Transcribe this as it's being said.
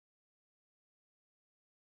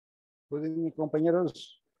Good evening,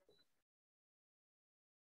 compañeros.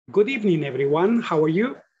 Good evening, everyone. How are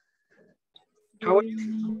you? How are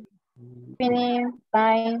you?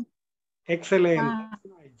 Fine. Excellent.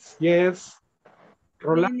 Nice. Yes.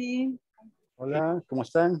 Rolando. Hola, ¿cómo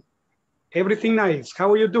están? Everything nice.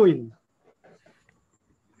 How are you doing?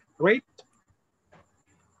 Great.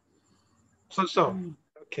 So.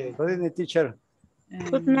 Okay. Good evening, teacher.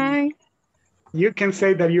 Good night. You can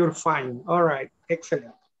say that you're fine. All right.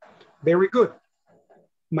 Excellent. Very good.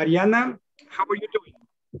 Mariana, how are you doing?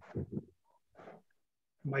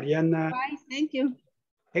 Mariana. Fine, thank you.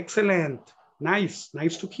 Excellent. Nice.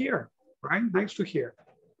 Nice to hear. Right? Nice to hear.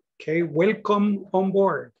 Okay. Welcome on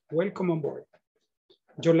board. Welcome on board.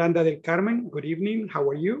 Yolanda del Carmen, good evening. How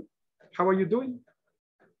are you? How are you doing?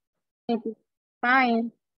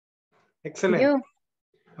 Fine. Excellent. You?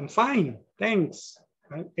 I'm fine. Thanks.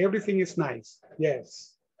 Everything is nice.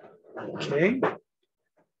 Yes. Okay.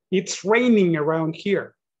 It's raining around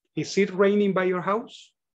here. Is it raining by your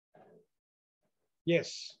house?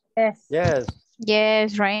 Yes. Yes. Yes.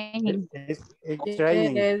 Yes, raining. It's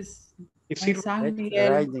raining. Yes. Is it It's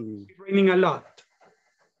raining. raining a lot?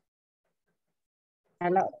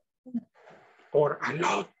 Hello. Or a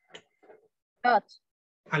lot? Lot.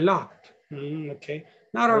 A lot. Okay.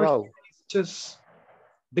 Not always. It's just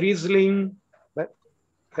drizzling. But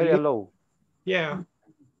very low. Yeah.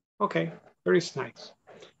 Okay. Very nice.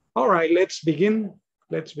 All right. Let's begin.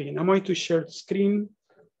 Let's begin. I'm going to share the screen.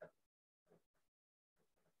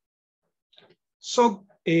 So,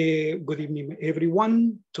 good evening,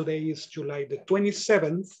 everyone. Today is July the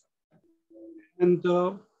 27th. And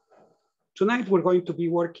tonight we're going to be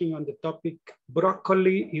working on the topic,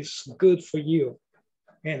 broccoli is good for you.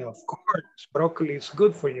 And of course, broccoli is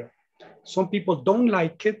good for you. Some people don't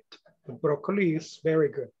like it, but broccoli is very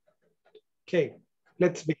good. Okay,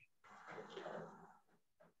 let's begin.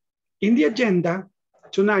 In the agenda,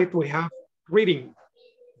 tonight we have reading,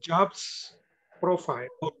 jobs profile,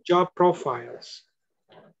 or job profiles,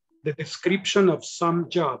 the description of some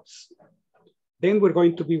jobs. Then we're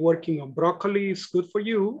going to be working on broccoli is good for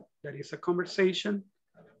you. That is a conversation.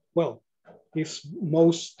 Well, it's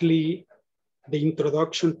mostly the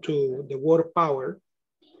introduction to the word power.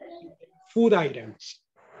 Food items.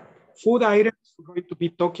 Food items, we're going to be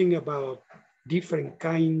talking about different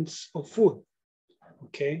kinds of food,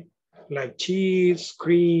 okay? Like cheese,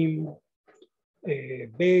 cream,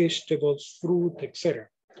 vegetables, fruit, etc.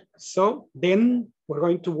 So then we're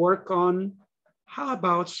going to work on how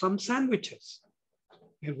about some sandwiches?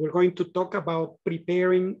 And we're going to talk about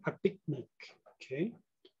preparing a picnic, okay?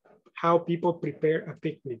 How people prepare a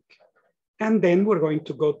picnic. And then we're going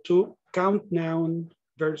to go to count noun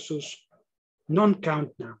versus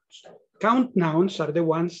non-count nouns. Count nouns are the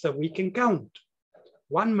ones that we can count.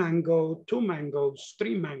 1 mango, 2 mangoes,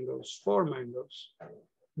 3 mangoes, 4 mangoes,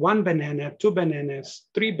 1 banana, 2 bananas,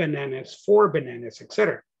 3 bananas, 4 bananas,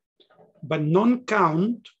 etc. But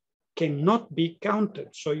non-count cannot be counted.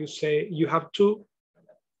 So you say you have to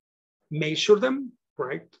measure them,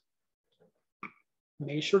 right?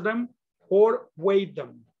 Measure them or weigh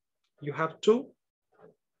them. You have to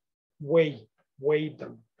weigh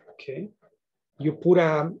them, okay? You put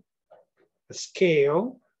a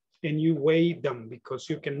scale and you weigh them because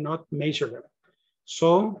you cannot measure them.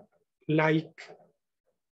 So like,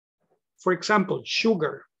 for example,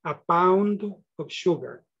 sugar, a pound of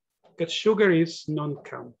sugar, because sugar is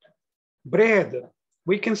non-count. Bread,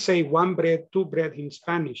 we can say 1 bread, 2 bread in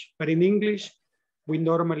Spanish, but in English, we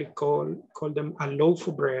normally call them a loaf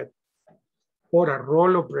of bread or a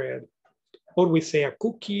roll of bread, or we say a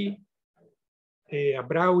cookie, a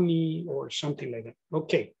brownie, or something like that.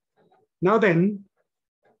 Okay, now then,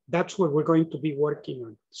 that's what we're going to be working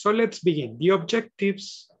on. So let's begin. The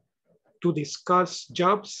objectives to discuss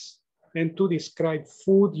jobs and to describe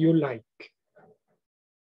food you like.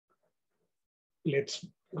 Let's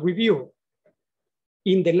review.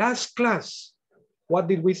 In the last class, what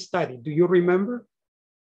did we study? Do you remember?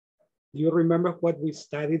 Do you remember what we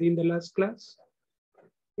studied in the last class?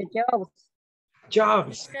 The jobs.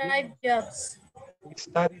 Jobs. Describe jobs. We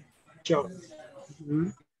studied jobs. Mm-hmm.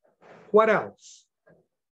 What else?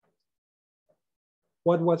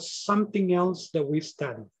 What was something else that we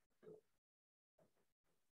studied?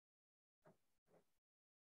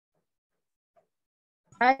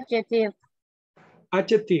 Adjective.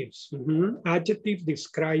 Adjectives. Mm-hmm. Adjective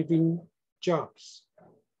describing jobs.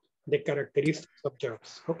 The characteristics of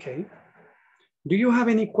jobs. Okay. Do you have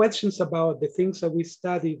any questions about the things that we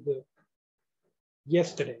studied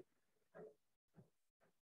yesterday?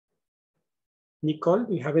 Nicole,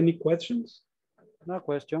 do you have any questions? No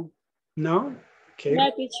question. No? Okay.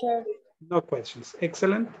 No, teacher. No questions.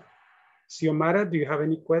 Excellent. Xiomara, do you have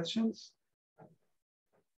any questions?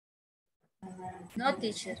 No,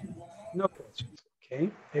 teacher. No questions. Okay,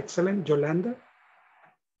 excellent. Yolanda?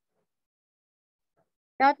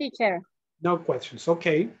 No, teacher. No questions.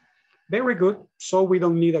 Okay, very good. So we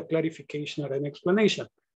don't need a clarification or an explanation.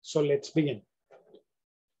 So let's begin.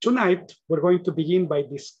 Tonight, we're going to begin by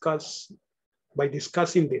discussing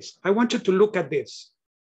this. I want you to look at this.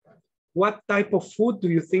 What type of food do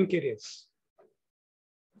you think it is?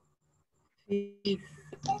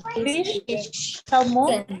 Fish.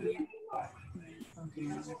 Salmon.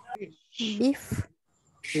 Beef.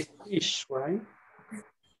 It's fish, right?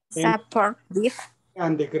 Support beef.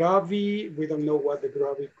 And the gravy, we don't know what the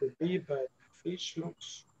gravy could be, but fish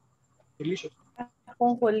looks delicious.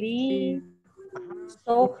 Ajonjolí,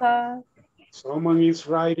 soja. Someone is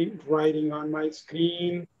writing on my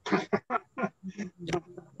screen.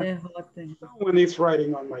 Someone is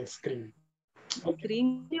writing on my screen.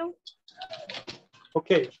 Okay,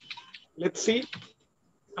 okay. Let's see.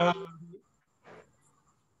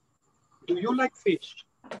 Do you like fish?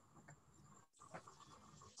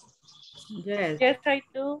 Yes. Yes, I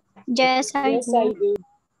do. Yes, I do.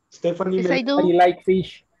 Stephanie, Yes, I do. I like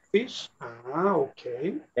fish. fish? Ah,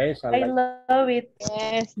 okay. Yes, I love it.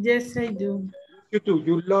 Yes. Yes, I do. You do,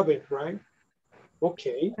 you love it, right?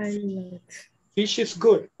 Okay. I love it. Fish is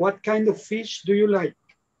good. What kind of fish do you like?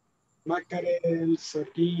 Mackerel,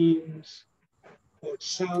 sardines, or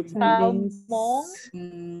salmon?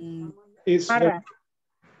 Salmon. Is very...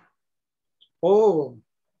 Oh,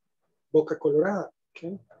 Boca Colorada.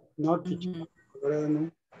 Okay. Not Colorada,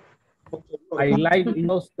 no. Okay. I like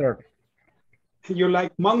lobster. You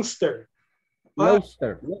like monster.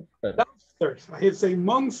 Lobster. Monsters. I say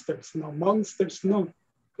monsters. No, monsters, no.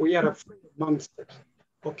 We are afraid of monsters.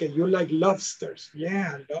 Okay, you like lobsters.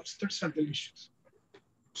 Yeah, lobsters are delicious.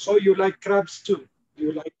 So you like crabs too. Do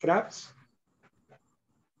you like crabs?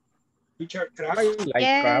 Which are crabs? I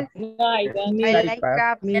like crab. No, I don't. I like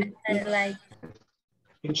crab. I like.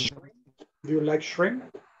 And shrimp. Do you like shrimp?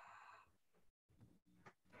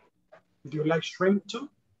 Do you like shrimp too?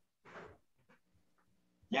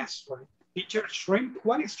 Yes, right. Teacher, shrimp.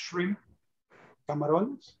 What is shrimp?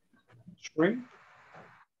 Camarones? Shrimp?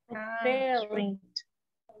 Shrimp.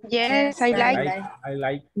 Yes, I like. I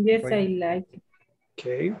like. Yes, shrimp. I like.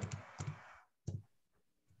 Okay.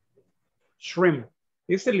 Shrimp.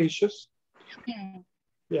 It's delicious.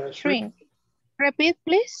 Yeah, shrimp. Shrimp. Repeat,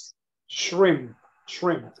 please. Shrimp.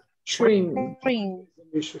 Shrimp. Shrimp. Shrimp.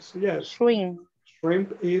 Delicious. Yes. Shrimp.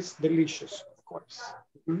 Shrimp is delicious, of course.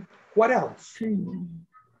 What else?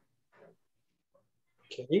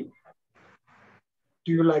 Okay.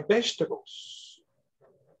 Do you like vegetables?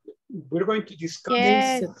 We're going to discuss.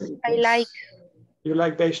 Yes, I like. You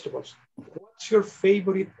like vegetables. What's your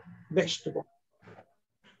favorite vegetable?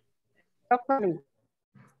 Broccoli.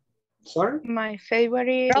 Sorry? My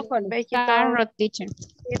favorite vegetable. Carrot, teacher.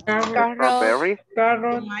 Carrot.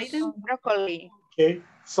 Carrot. Broccoli. Okay.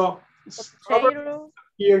 So Potato.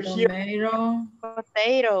 here. Tomato.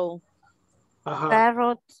 Potato.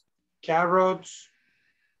 Carrots. Carrots.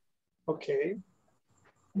 Okay.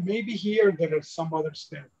 Maybe here there are some others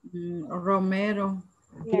there. Romero.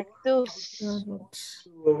 Lettuce.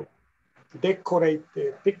 To decorate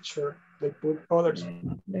the picture, they put others.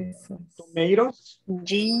 Tomatoes.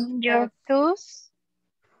 Ginger. Lettuce.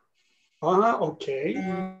 Okay.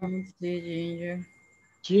 Ginger.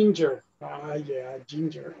 Ginger. Yeah,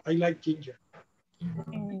 ginger. I like ginger.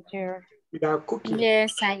 Ginger. Without cooking.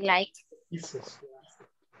 Yes, I like. Pieces.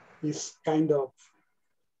 It's kind of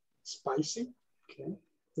spicy. Okay,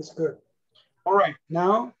 it's good. All right,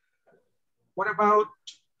 now, what about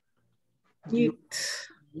Meat.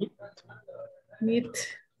 meat?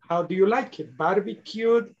 Meat. How do you like it?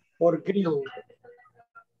 Barbecued or grilled?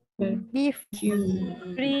 Beef.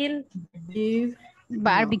 Grill. Beef.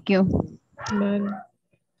 Barbecue.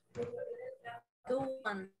 Two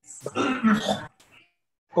ones.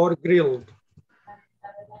 Or grilled?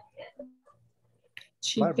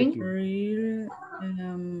 Chicken. Barbecue. Grill.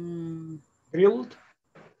 Grilled?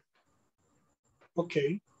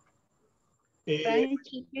 Okay. Fried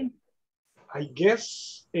chicken. I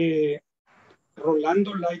guess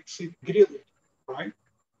Rolando likes it grilled, right?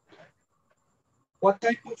 What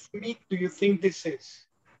type of meat do you think this is?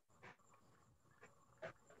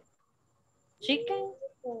 Chicken.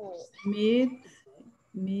 Meat.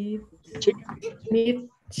 Chicken. Meat.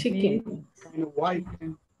 Chicken. Kind of white.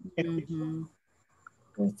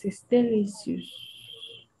 It's delicious.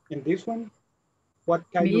 And this one? What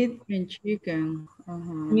kind Meat of and chicken.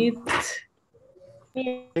 Meat.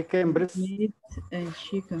 Chicken breast. Meat and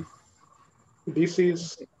chicken. this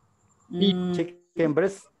is Chicken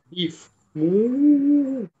breast. beef.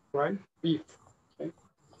 Moo, right? Beef. Okay.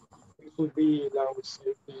 This would be, I would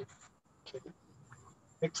say, beef. Okay.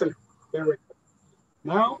 Excellent. Very good.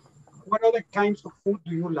 Now, what other kinds of food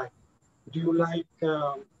do you like? Do you like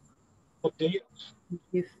potatoes?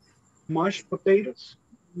 Beef. Mashed potatoes?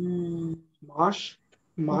 Mm, Mashed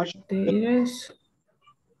potatoes.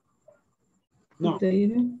 No.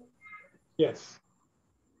 Potato. Yes.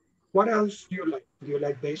 What else do you like? Do you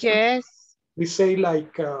like vegetables? Yes. We say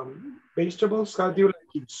like vegetables. How do you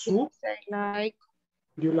like it? Soup? I like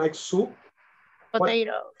Do you like soup?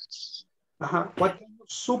 potatoes. What kind of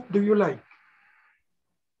soup do you like?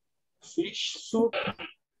 Fish soup?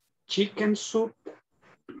 Chicken soup?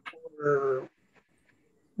 Or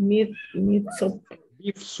Meat soup.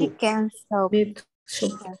 beef soup? Chicken soup. Beef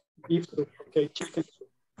soup. Beef soup. Okay, chicken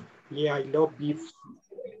soup. Yeah, I love beef soup.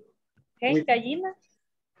 ¿Qué? ¿Gallina?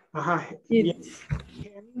 Yeah.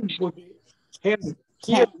 Hen would be hen.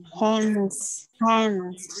 Here, Hens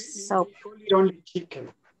soup. we call it only chicken.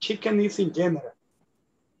 Chicken is in general.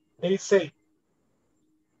 They say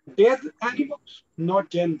dead animals, no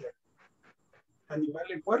gender.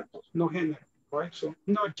 Animales muertos, no género. Right? So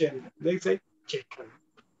no gender. They say chicken.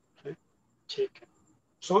 Okay? Chicken.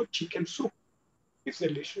 So chicken soup is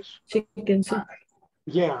delicious. Chicken soup.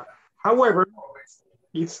 Yeah. However,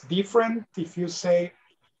 it's different if you say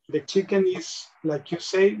the chicken is, like you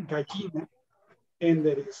say, gallina, and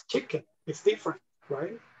there is chicken. It's different,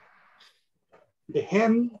 right? The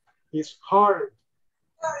hen is hard,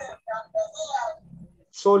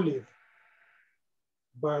 solid,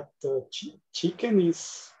 but chicken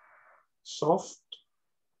is soft.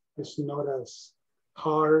 It's not as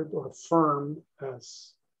hard or firm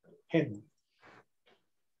as hen.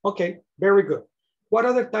 Okay, very good. What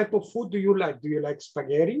other type of food do you like? Do you like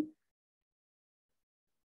spaghetti?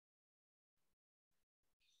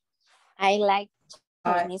 I like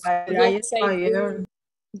Chinese food.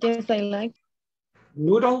 Yes, I like.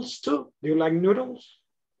 Noodles too? Do you like noodles?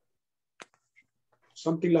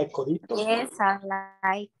 Something like coditos? Yes, I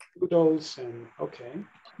like. Noodles and, okay.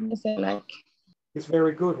 Yes, I like. It's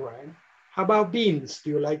very good, right? How about beans?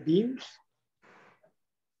 Do you like beans?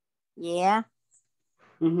 Yeah,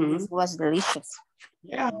 Mm-hmm. this was delicious.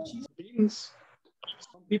 Yeah, beans.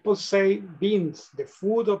 Some people say beans, the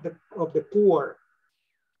food of the poor,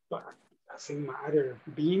 but it doesn't matter.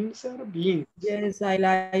 Beans are beans. Yes, I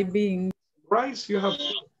like beans. Rice, you have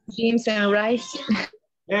food. Beans and rice.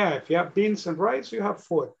 Yeah, if you have beans and rice, you have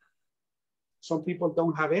food. Some people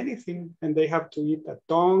don't have anything and they have to eat a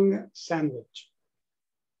tongue sandwich.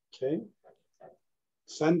 Okay.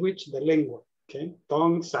 Sandwich de lengua. Okay.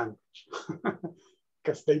 Tongue sandwich.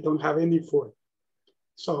 Because they don't have any food.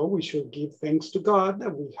 So we should give thanks to God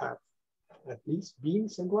that we have at least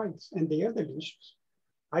beans and rice, and they are delicious.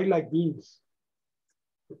 I like beans.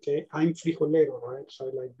 Okay, I'm frijolero, right? So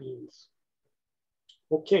I like beans.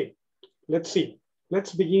 Okay, let's see.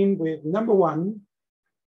 Let's begin with number one.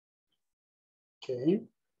 Okay.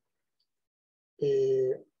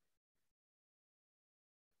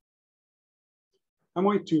 I'm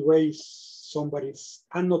going to erase somebody's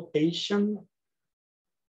annotation.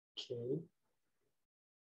 Okay.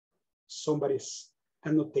 Somebody's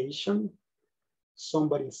annotation,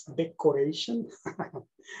 somebody's decoration.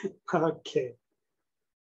 Okay.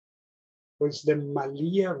 Was the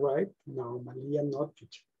Malia, right? No, Malia not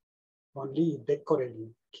teacher. Only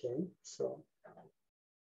decorating. Okay, so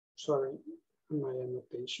sorry, my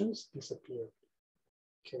annotations disappeared.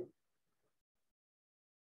 Okay.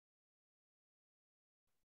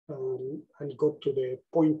 I'll go to the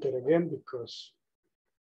pointer again because,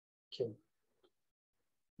 okay.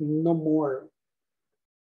 No more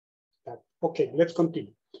that. Okay, let's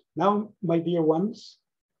continue. Now, my dear ones,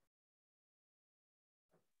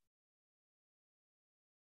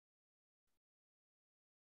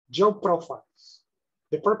 job profiles.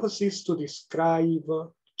 The purpose is to describe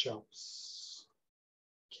jobs.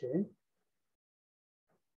 Okay.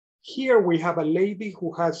 Here we have a lady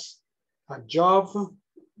who has a job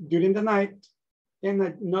during the night and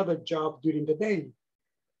another job during the day.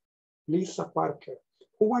 Lisa Parker.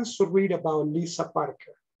 Who wants to read about Lisa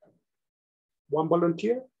Parker? One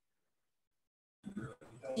volunteer?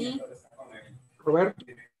 Roberto?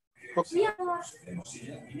 Okay.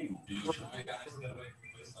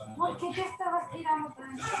 Okay,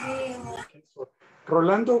 so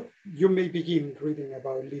Rolando, you may begin reading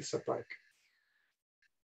about Lisa Parker.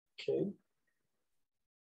 Okay.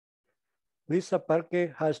 Lisa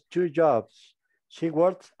Parker has two jobs. She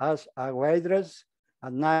works as a waitress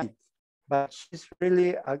at night, but she's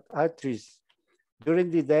really an actress.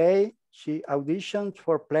 During the day, she auditions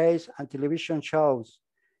for plays and television shows.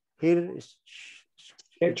 Here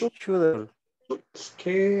Schedule. Schedule. Schedule.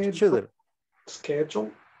 Schedule.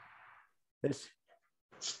 Schedule. Yes.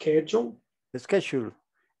 Schedule. Schedule.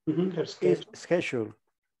 Her Is schedule. schedule.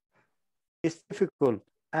 It's difficult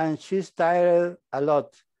and she's tired a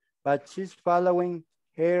lot, but she's following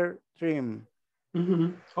her dream.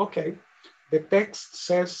 Okay. The text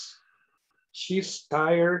says she's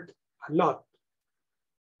tired a lot.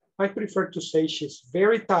 I prefer to say she's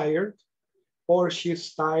very tired or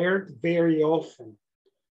she's tired very often.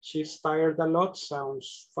 She's tired a lot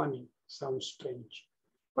sounds funny, sounds strange.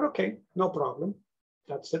 But okay, no problem.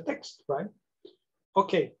 That's the text, right?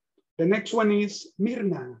 Okay, the next one is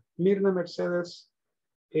Mirna. Mirna Mercedes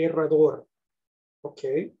Herrador.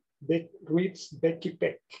 Okay, reads Becky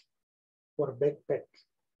Peck or Beck Peck.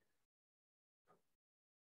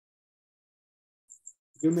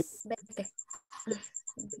 You may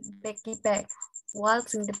Becky Peck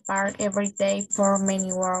walks in the park every day for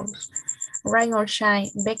many hours. Rain or shine,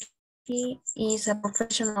 Becky is a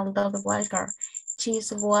professional dog walker.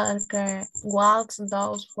 She's walks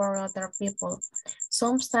dogs for other people.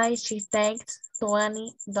 Sometimes she takes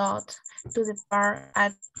 20 dogs to the park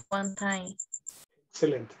at one time.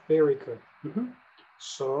 Excellent, very good.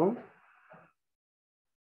 So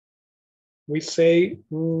we say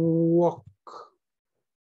walk,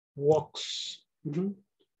 walks,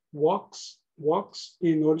 walks,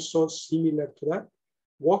 and also similar to that,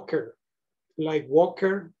 walker, like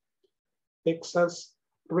Walker, Texas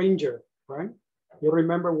Ranger, right? You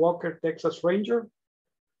remember Walker, Texas Ranger?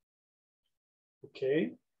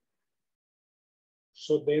 Okay.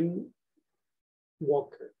 So then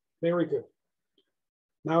Walker, very good.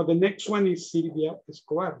 Now the next one is Silvia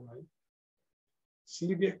Escobar, right?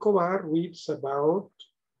 Silvia Escobar reads about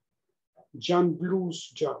John Blue's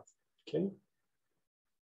job, okay?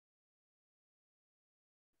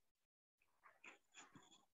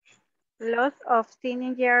 Lots of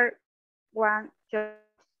teenagers want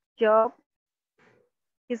job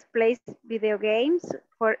is plays video games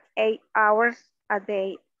for 8 hours a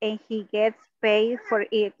day and he gets paid for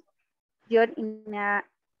it. John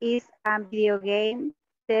is a video game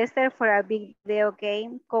tester for a big video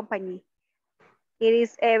game company. It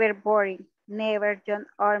is ever boring. Never. John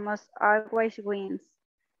almost always wins.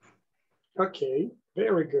 Okay,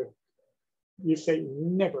 very good. You say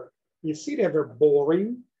never. Is it ever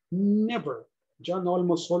boring? Never. John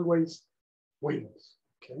almost always wins.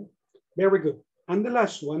 Okay, very good. And the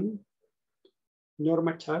last one,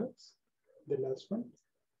 Norma Chávez, the last one.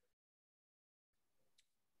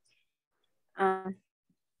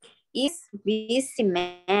 Is busy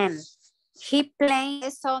man. He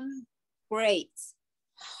plays some grades,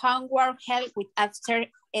 homework help with after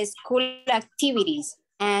school activities,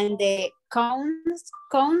 and the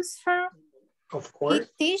concert. Of course.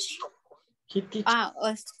 He teach.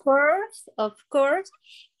 Of course,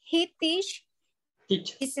 he teach.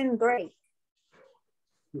 Isn't great.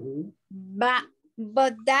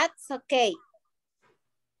 But that's okay.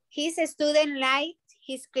 His student liked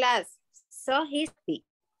his class, so he's happy.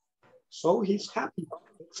 So he's happy.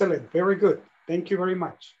 Excellent. Very good. Thank you very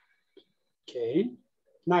much. Okay.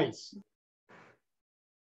 Nice.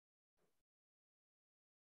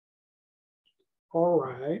 All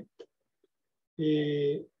right.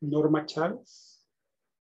 Norma Chávez.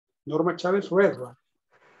 Norma Chávez read, right?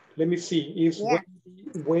 Let me see. Is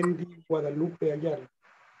Wendy Guadalupe Ayala?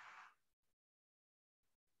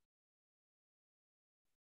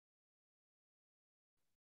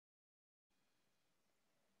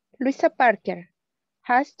 Luisa Parker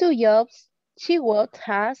has 2 jobs. She works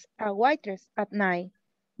as a waitress at night,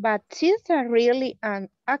 but she's really an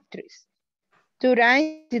actress.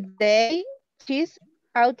 During the day, she's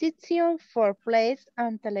auditioning for plays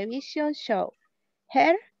and television shows.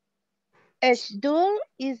 Her schedule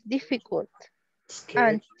is difficult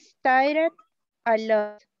and she's tired a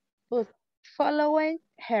lot, but following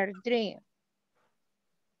her dream.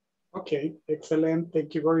 Okay, excellent.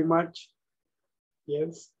 Thank you very much.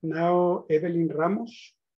 Yes. Now, Evelyn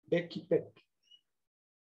Ramos, Becky Peck.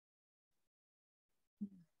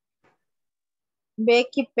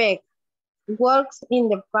 Becky Peck walks in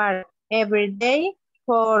the park every day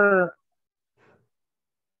for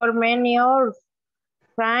many hours,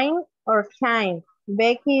 rain or shine.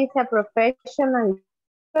 Becky is a professional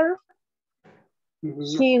worker.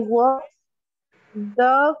 She walks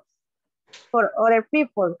dogs for other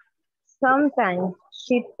people. Sometimes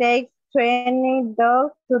she takes 20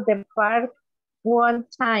 dogs to the park one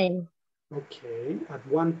time. Okay, at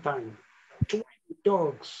one time. 20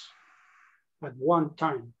 dogs at one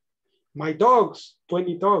time. My dogs,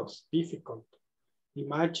 20 dogs, difficult.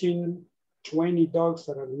 Imagine 20 dogs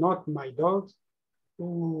that are not my dogs.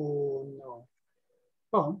 Oh, no.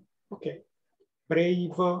 Oh, okay.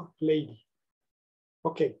 Brave lady.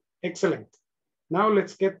 Okay, excellent. Now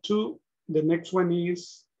let's get to the next one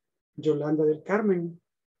is Yolanda del Carmen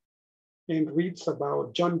and reads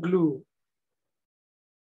about John Blue.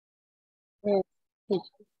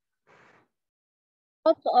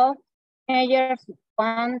 Lots of teenagers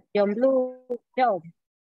want John Blue job.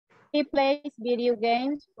 He plays video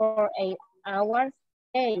games for 8 hours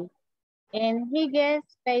a day, and he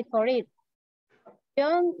gets paid for it.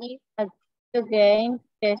 John is a video game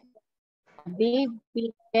tester, a big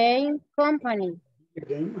game company.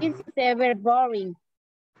 It's ever boring.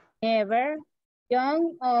 Never.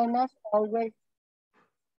 John almost always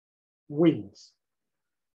wins.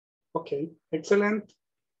 Okay, excellent.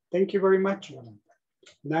 Thank you very much, Yolanda.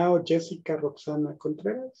 Now, Jessica Roxana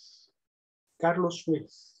Contreras, Carlos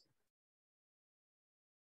Ruiz.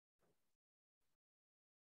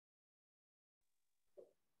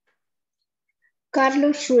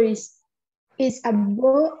 Carlos Ruiz is a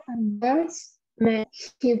boss man.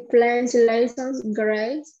 He plans lessons,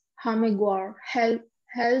 grades, homework,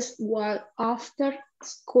 helps with after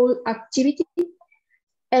school activity,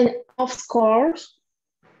 and of course,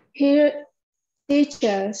 he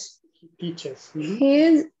teaches. He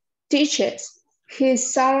teaches.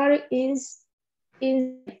 His salary is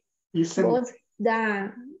both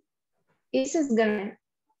than is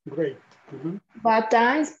great. But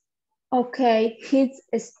that's okay. He's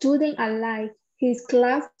a student alike. His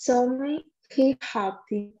class told me he's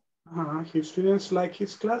happy. His students like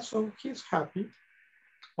his class, so he's happy.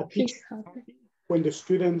 He's happy. When the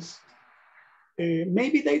students,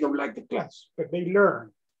 maybe they don't like the class, but they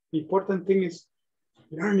learn. The important thing is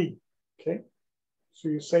learning, okay? So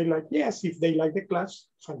you say like, yes, if they like the class,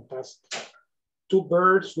 fantastic. Two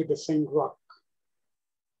birds with the same rock.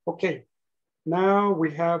 Okay, now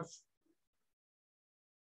we have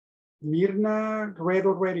Mirna read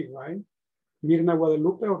already, right? Mirna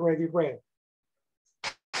Guadalupe already read.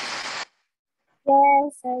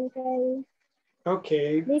 Yes, okay.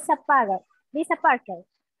 Okay. Lisa Parker.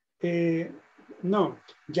 No,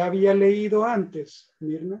 ya había leído antes,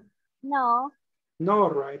 Mirna. No. No,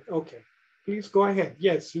 right, okay. Please go ahead.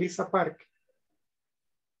 Yes, Lisa Parker.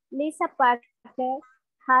 Lisa Parker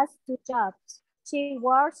has 2 jobs. She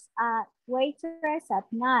works as waitress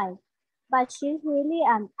at night, but she's really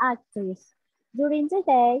an actress. During the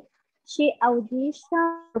day, she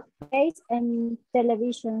auditions for plays and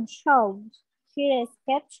television shows. Her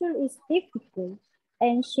schedule is difficult,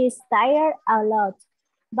 and she's tired a lot,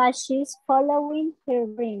 but she's following her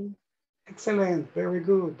dream. Excellent, very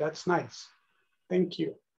good, that's nice. Thank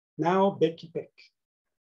you. Now, Becky Peck.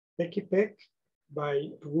 Becky Peck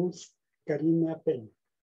by Ruth Karina Peña.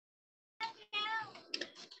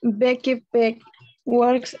 Becky Peck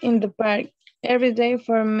works in the park every day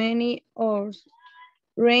for many hours,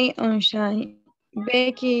 rain or shine.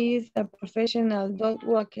 Becky is a professional dog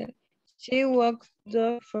walker. She walks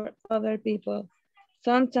dogs for other people.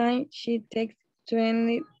 Sometimes she takes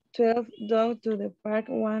 12 dogs to the park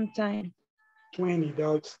one time. 20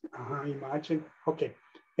 dogs, imagine. Okay,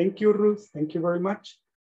 thank you, Ruth. Thank you very much.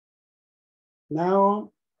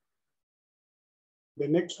 Now, the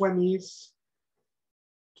next one is,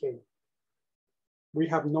 okay, we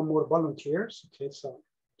have no more volunteers. Okay, so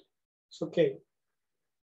it's okay.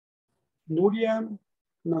 Nuria,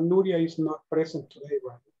 no, Nuria is not present today,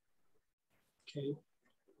 right? Okay.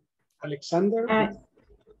 Alexander?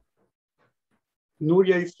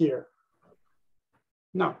 Nuria is here.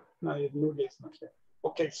 No, Nuria is not here.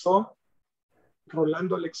 Okay, so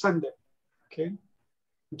Rolando Alexander. Okay.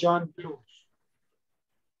 John Blues.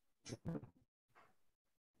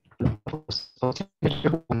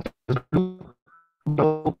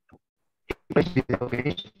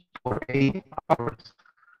 For 8 hours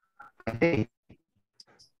a day,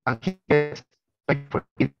 and he gets paid for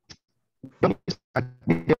it. John is a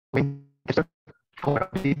video game tester for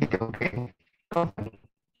a video game company.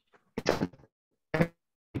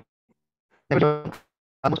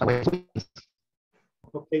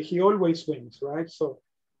 Okay, he always wins, right? So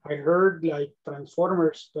I heard like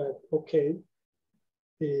Transformers, but okay,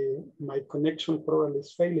 my connection probably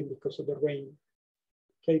is failing because of the rain.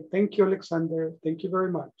 Okay, thank you, Alexander. Thank you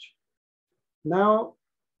very much. Now,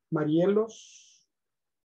 Marielos.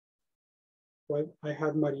 Well, I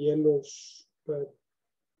had Marielos, but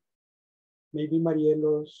maybe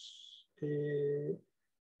Marielos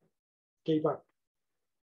gave up.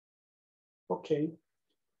 Okay.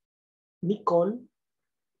 Nicole,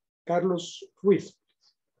 Carlos Ruiz.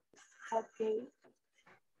 Okay.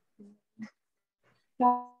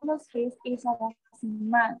 Carlos Ruiz is a busy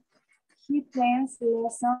man. He plans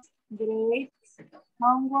lessons, grades,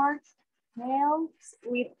 homework, helps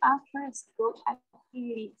with after school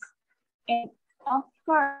activities, and of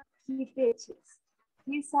course, he teaches.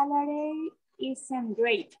 His salary isn't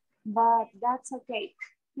great, but that's okay.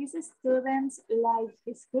 His students like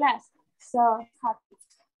his class, so happy.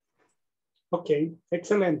 Okay,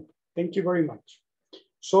 excellent. Thank you very much.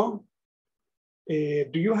 So, do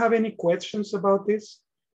you have any questions about this?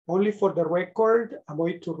 Only for the record, I'm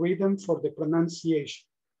going to read them for the pronunciation.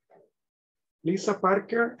 Lisa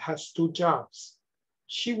Parker has 2 jobs.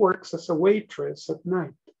 She works as a waitress at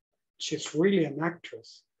night. She's really an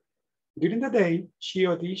actress. During the day, she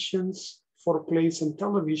auditions for plays and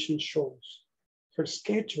television shows. Her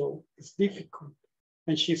schedule is difficult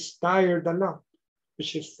and she's tired a lot, but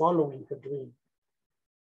she's following her dream.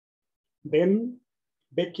 Then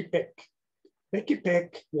Becky Peck. Becky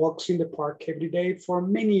Peck walks in the park every day for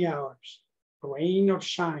many hours, rain or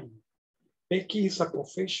shine. Becky is a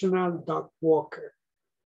professional dog walker.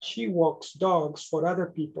 She walks dogs for other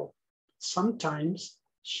people. Sometimes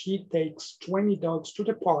she takes 20 dogs to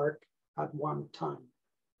the park at one time.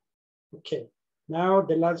 Okay, now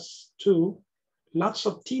the last 2. Lots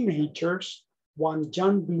of teenagers want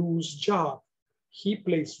John Blue's job. He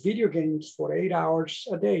plays video games for 8 hours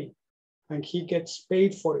a day and he gets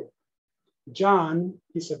paid for it. John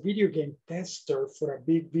is a video game tester for a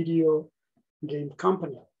big video game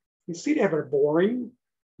company. Is it ever boring?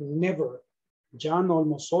 Never. John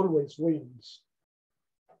almost always wins.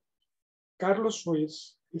 Carlos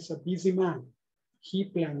Ruiz is a busy man. He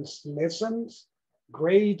plans lessons,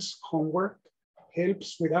 grades homework,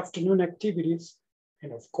 helps with afternoon activities,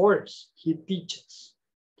 and of course, he teaches.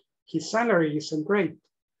 His salary isn't great,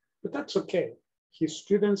 but that's okay. His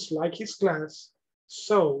students like his class,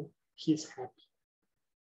 so he's happy.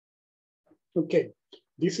 Okay,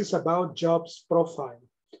 this is about jobs profile.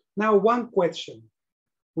 Now, one question.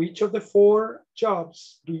 Which of the 4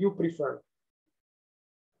 jobs do you prefer?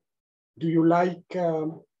 Do you like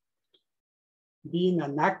being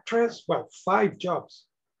an actress? Well, 5 jobs.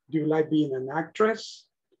 Do you like being an actress,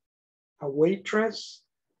 a waitress,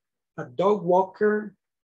 a dog walker,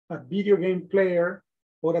 a video game player,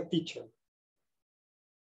 or a teacher?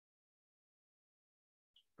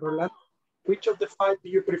 Rolando, which of the 5 do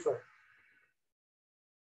you prefer?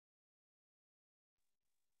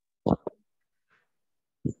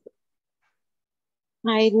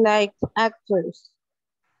 I like actors.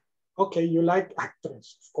 Okay, you like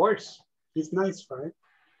actors, of course. He's nice, right?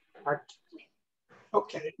 Actors.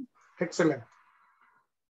 Okay, excellent.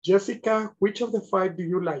 Jessica, which of the 5 do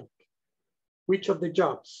you like? Which of the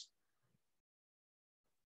jobs?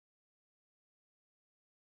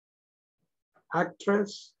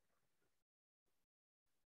 Actress,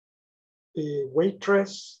 a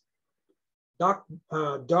waitress, dog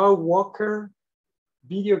walker,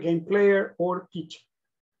 video game player, or teacher?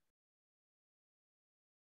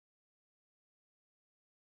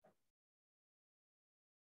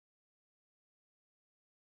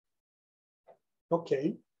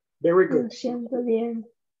 Okay, very good. Lo siento bien.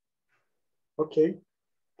 Okay,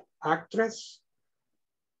 actress,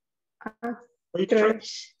 waitress,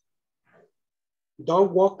 Actress.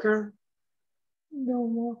 dog walker,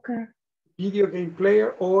 Dog walker. video game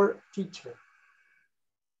player, or teacher?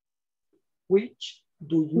 Which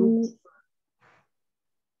do you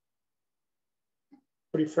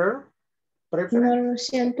prefer? No lo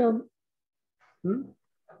siento. Hmm?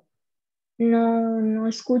 No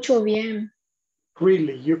escucho bien.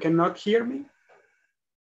 Really, you cannot hear me?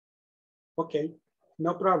 Okay,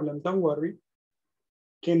 no problem, don't worry.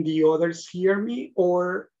 Can the others hear me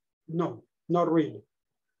or no, not really?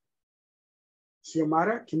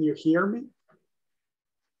 Xiomara, can you hear me?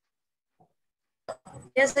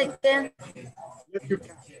 Yes, I can. Yes, you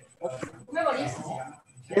can. Okay.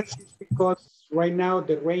 Yes, it's because right now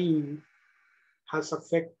the rain has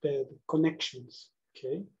affected connections,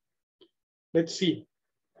 okay? Let's see.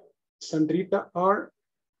 Sandrita R.,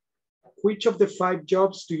 which of the 5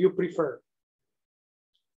 jobs do you prefer?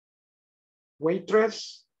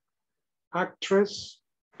 Waitress, actress?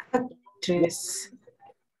 Actress.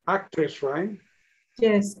 Actress, right?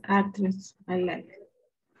 Yes, actress. I like.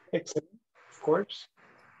 Excellent, of course.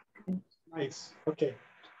 Nice, okay.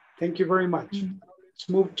 Thank you very much. Let's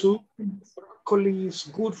move to broccoli is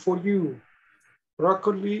good for you.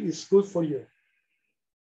 Broccoli is good for you.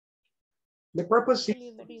 The purpose is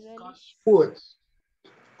food.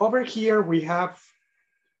 Over here we have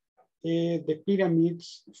the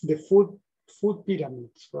pyramids, the food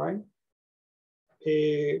pyramids, right?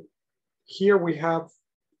 Here we have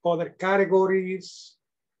other categories,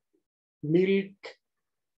 milk,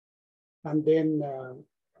 and then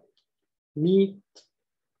meat,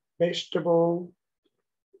 vegetable,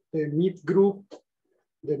 the meat group,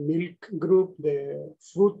 the milk group, the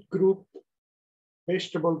fruit group,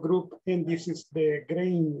 vegetable group, and this is the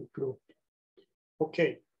grain group.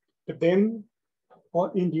 Okay, but then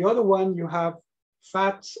in the other one, you have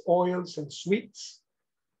fats, oils, and sweets.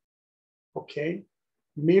 Okay,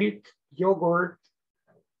 milk, yogurt,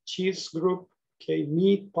 cheese group, okay,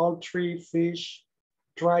 meat, poultry, fish,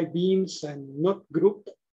 dry beans, and nut group,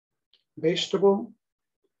 vegetable,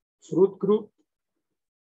 fruit group,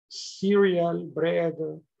 cereal, bread,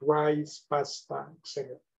 rice, pasta,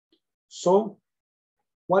 etc. So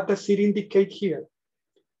what does it indicate here?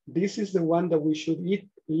 This is the one that we should eat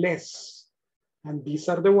less. And these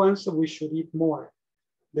are the ones that we should eat more.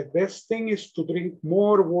 The best thing is to drink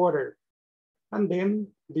more water. And then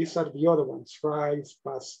these are the other ones, rice,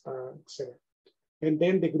 pasta, etc. And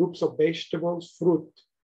then the groups of vegetables, fruit.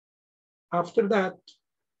 After that,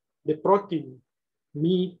 the protein,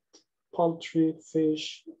 meat, poultry,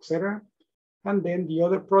 fish, etc. And then the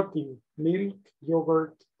other protein, milk,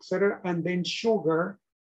 yogurt, etc. And then sugar,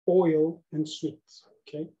 oil, and sweets,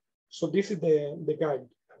 okay? So this is the guide.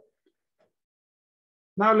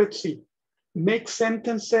 Now let's see. Make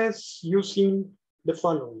sentences using the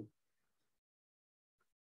following.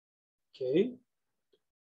 Okay.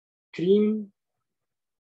 Cream.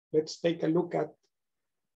 Let's take a look at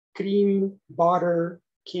cream, butter,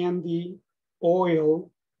 candy,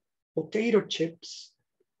 oil, potato chips,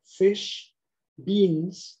 fish,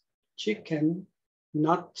 beans, chicken,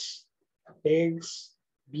 nuts, eggs,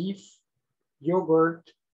 beef,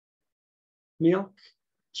 yogurt, milk,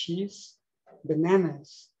 cheese,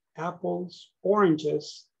 bananas, apples,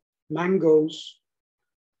 oranges, mangoes,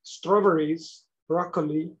 strawberries,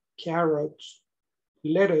 broccoli, carrots,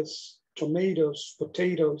 lettuce, tomatoes,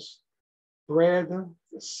 potatoes, bread,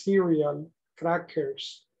 cereal,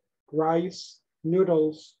 crackers, rice,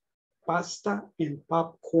 noodles, pasta, and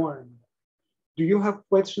popcorn. Do you have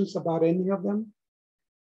questions about any of them?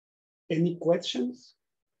 Any questions?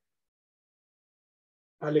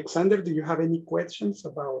 Alexander, do you have any questions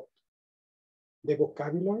about the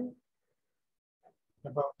vocabulary?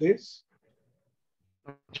 About this?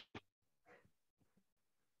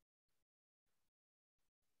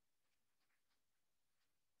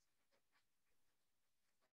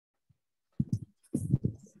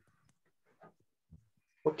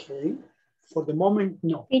 Okay, for the moment,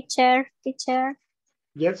 no. Teacher.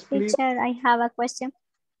 Yes, please. Teacher, I have a question.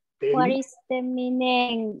 Tell What me. is the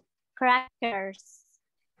meaning crackers?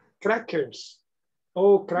 Crackers.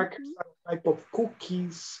 Oh, crackers are a type of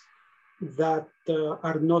cookies that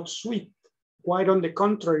are not sweet. Quite on the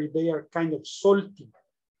contrary, they are kind of salty.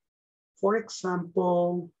 For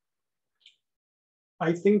example,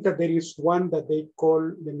 I think that there is one that they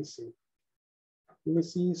call, let me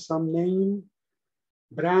see some name,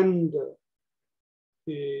 brand.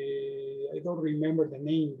 I don't remember the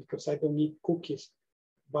name because I don't eat cookies,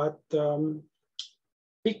 but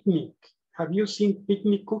picnic. Have you seen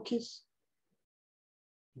picnic cookies?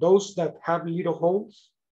 Those that have little holes.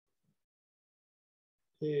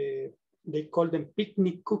 They call them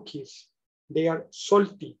picnic cookies. They are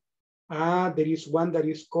salty. There is one that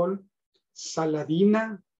is called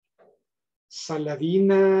saladina.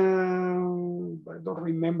 Saladina, I don't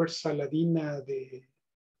remember saladina.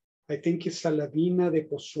 I think it's saladina de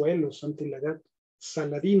Pozuelo, something like that.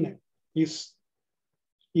 Saladina is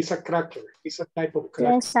a cracker. It's a type of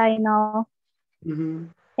cracker. Yes, I know.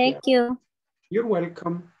 Thank you. You're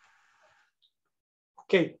welcome.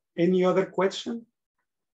 Okay, any other question?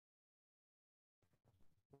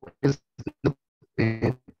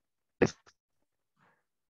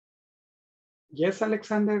 Yes,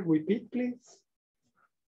 Alexander, repeat, please.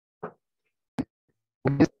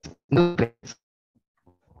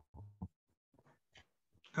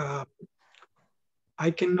 I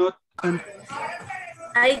cannot.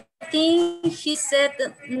 I think he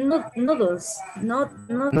said noodles, not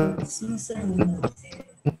noodles.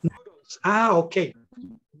 Okay.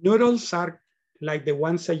 Noodles are like the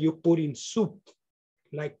ones that you put in soup,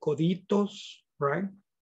 like coditos, right?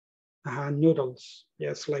 Noodles,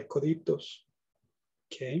 yes, like coditos.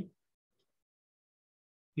 Okay.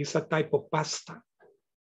 It's a type of pasta.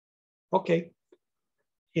 Okay.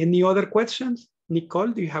 Any other questions? Nicole,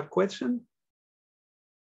 do you have questions?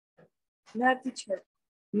 No, teacher.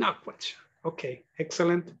 No question. Okay,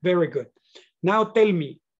 excellent. Very good. Now tell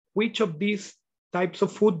me, which of these types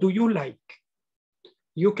of food do you like?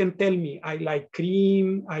 You can tell me, I like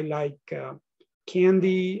cream, I like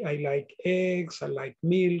candy, I like eggs, I like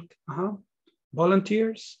milk.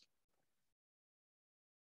 Volunteers?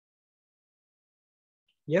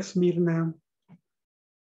 Yes, Mirna.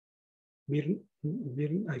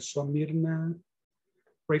 I saw Mirna.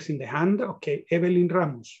 raising the hand. Okay, Evelyn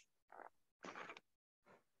Ramos.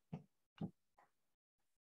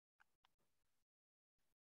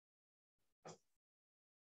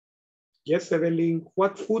 Yes, Evelyn,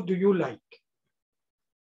 what food do you like?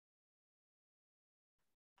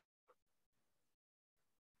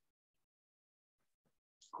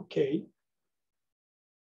 Okay.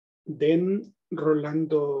 Then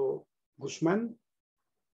Rolando Guzman,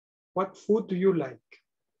 what food do you like?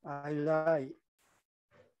 I like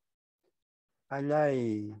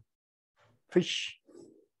fish.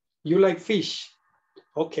 You like fish?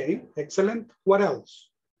 Okay, excellent. What else?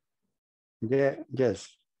 Yeah, yes.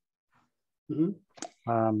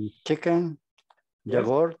 Chicken, Yes.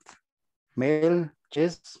 yogurt, milk,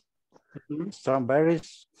 cheese,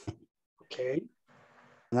 strawberries, okay,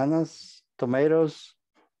 bananas, tomatoes,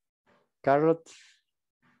 carrots,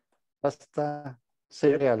 pasta,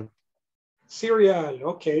 cereal. Cereal,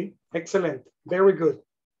 okay, excellent. Very good.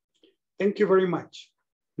 Thank you very much.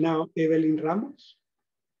 Now, Evelyn Ramos,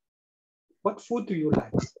 what food do you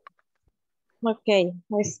like? Okay,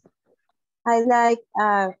 I like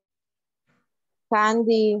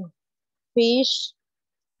candy, fish,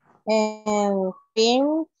 and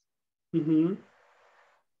cream,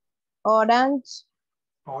 orange,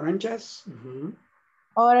 Oranges?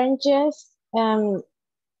 oranges, and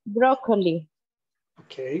broccoli.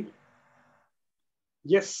 Okay.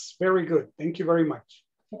 Yes, very good. Thank you very much.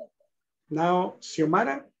 Now,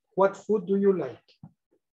 Xiomara, what food do you like?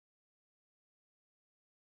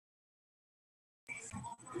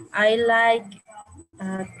 I like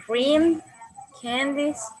cream,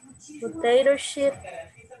 candies, potato chip,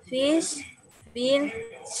 fish, beans,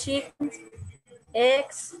 chicken,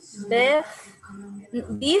 eggs,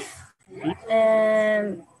 beef,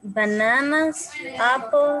 bananas,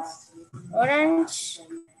 apples, orange,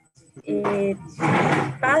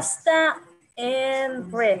 pasta, and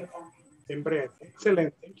bread. And bread.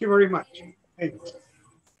 Excellent. Thank you very much. Thanks.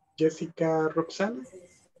 Jessica Roxana.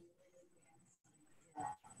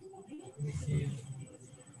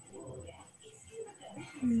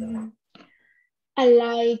 I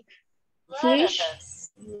like fish,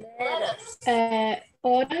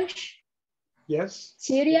 orange, Yes.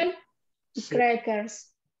 cereal,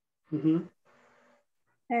 crackers,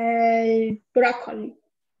 broccoli.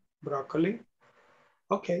 Broccoli.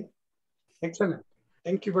 Okay. Excellent.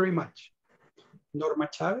 Thank you very much. Norma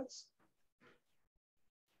Chavez.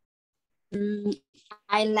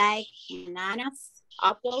 I like bananas,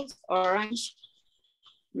 apples, orange,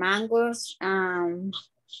 mangoes,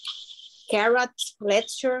 carrots,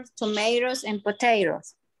 lettuce, tomatoes, and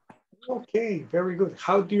potatoes. Okay, very good.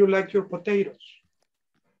 How do you like your potatoes?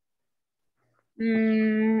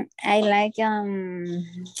 I like, I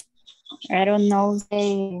don't know,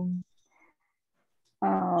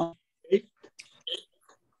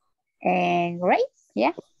 great,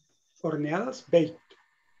 yeah. Horneadas, baked.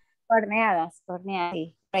 Horneadas,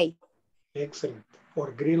 great. Excellent.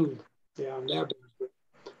 Or grilled. Yeah, they're very good.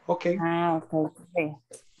 Okay. Okay.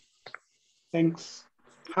 Thanks.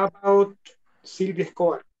 How about Silvia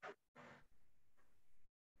Escobar?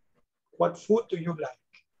 What food do you like?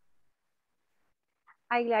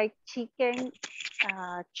 I like chicken,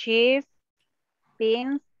 cheese,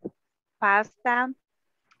 beans, pasta,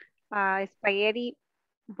 spaghetti,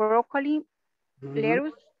 broccoli,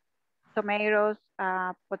 lettuce, tomatoes,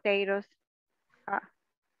 potatoes.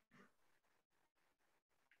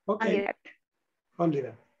 Okay. Only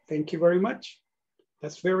that. Thank you very much.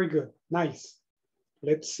 That's very good. Nice.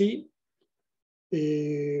 Let's see.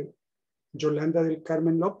 Yolanda del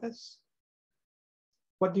Carmen Lopez.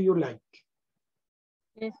 What do you like?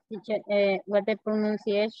 Yes, teacher. What the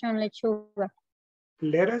pronunciation, lechuga?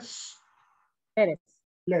 Lettuce. Lettuce.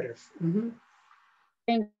 Lettuce. Thank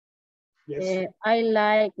you. Yes. I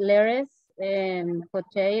like lettuce and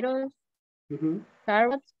potatoes,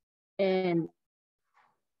 carrots, and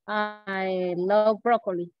I love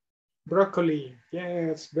broccoli. Broccoli.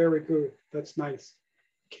 Yes, very good. That's nice.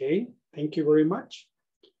 Okay. Thank you very much.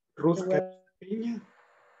 Ruth Peña.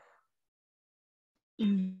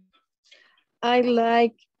 I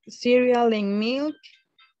like cereal and milk,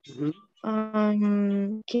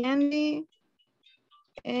 candy,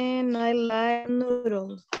 and I like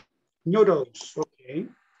noodles. Noodles, okay.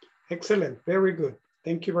 Excellent, very good.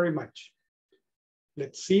 Thank you very much.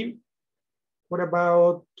 Let's see. What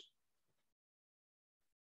about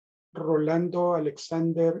Rolando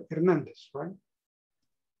Alexander Hernandez, right?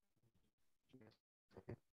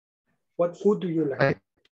 What food do you like?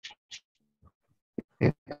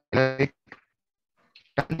 Like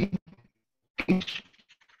candy, fish,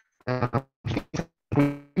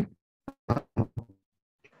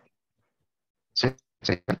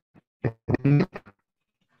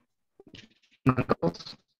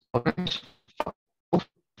 mangoes, orange,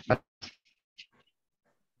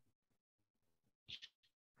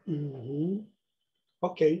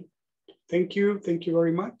 Okay, thank you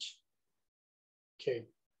very much. Okay,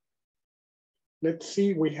 let's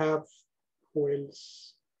see, we have who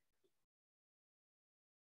else?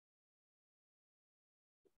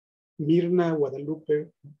 Mirna Guadalupe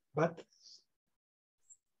Bat.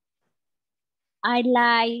 I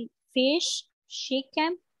like fish,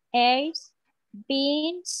 chicken, eggs,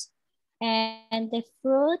 beans, and the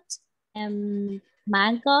fruit,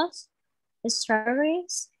 mangoes,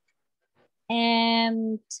 strawberries,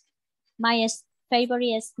 and my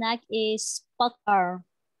favorite snack is popcorn.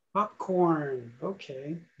 Popcorn,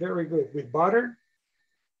 okay, very good. With butter?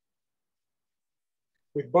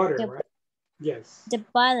 With butter, The, right? Yes. the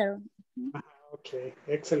butter. Okay,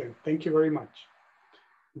 excellent. Thank you very much.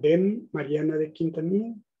 Then Mariana de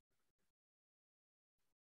Quintanilla.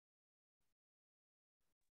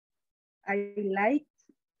 I like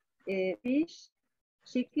fish,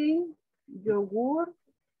 chicken, yogurt,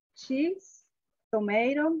 cheese,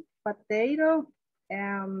 tomato, potato,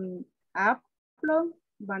 apple,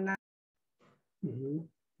 banana.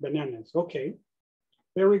 Bananas, okay.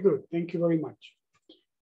 Very good, thank you very much.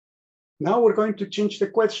 Now we're going to change the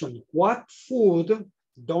question. What food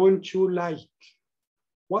don't you like?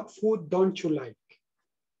 What food don't you like?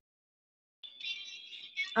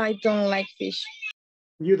 I don't like fish.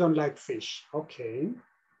 You don't like fish, okay.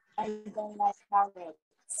 I don't like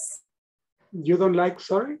carrots. You don't like,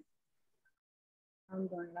 sorry? I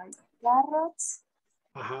don't like Carrots.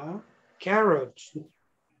 Carrots,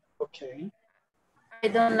 okay. I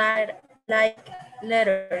don't like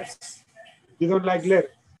letters. You don't like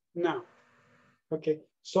letters? No. Okay,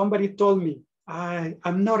 somebody told me,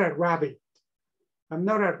 I'm not a rabbit. I'm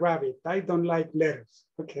not a rabbit, I don't like letters,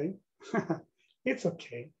 okay. It's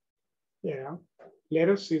okay, yeah.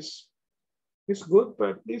 Letters is good,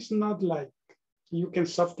 but it's not like you can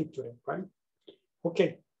substitute it, right?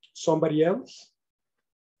 Okay, somebody else?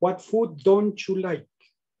 What food don't you like?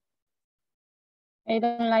 I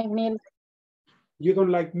don't like milk. You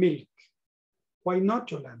don't like milk. Why not,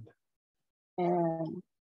 Yolanda?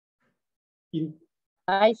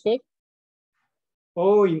 I sick.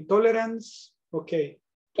 Oh, intolerance. Okay.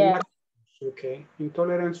 Yeah. Lactose. Okay.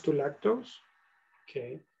 Intolerance to lactose.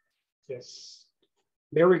 Okay. Yes.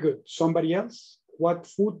 Very good. Somebody else? What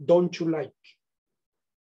food don't you like?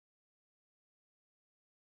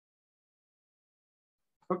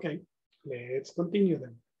 Okay. Let's continue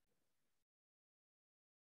then.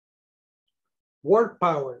 Word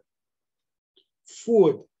power.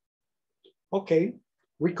 Food. Okay.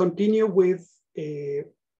 We continue with the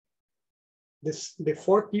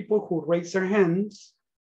 4 people who raised their hands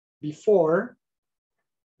before.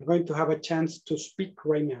 We're going to have a chance to speak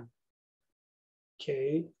right now.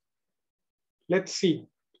 Okay. Let's see.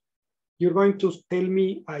 You're going to tell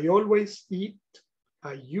me, I always eat,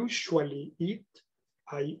 I usually eat,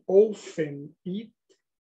 I often eat,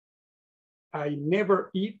 I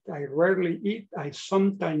never eat, I rarely eat, I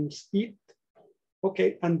sometimes eat.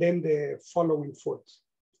 Okay, and then the following foods.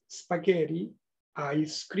 Spaghetti,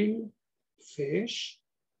 ice cream, fish,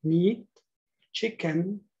 meat,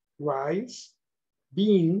 chicken, rice,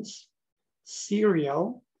 beans,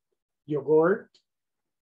 cereal, yogurt,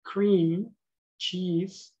 cream,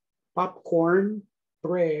 cheese, popcorn,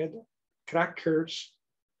 bread, crackers,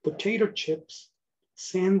 potato chips,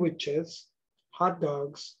 sandwiches, hot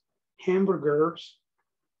dogs, hamburgers,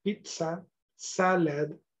 pizza,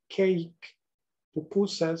 salad, cake,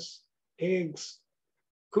 pupusas, eggs,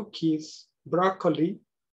 cookies, broccoli,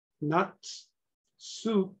 nuts,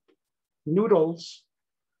 soup, noodles,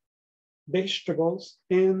 vegetables,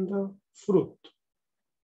 and fruit.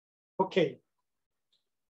 Okay.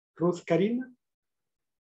 Ruth Karina.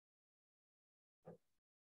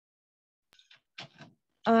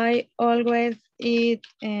 I always eat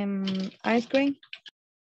ice cream.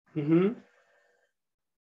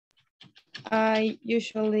 I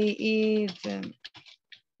usually eat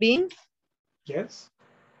beans. Yes.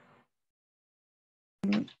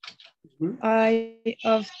 I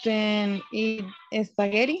often eat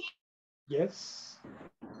spaghetti. Yes.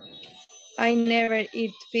 I never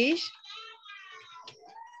eat fish.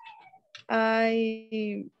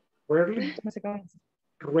 I rarely.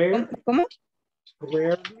 Rare. ¿Cómo?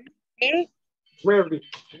 Rarely. Rarely.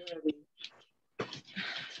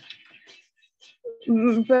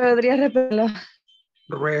 Podría repetirlo.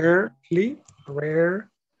 Rarely.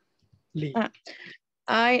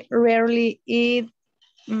 I rarely eat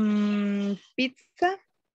pizza.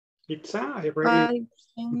 Pizza. I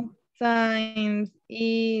sometimes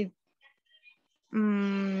eat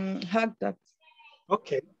hot dogs.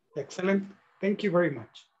 Okay, excellent. Thank you very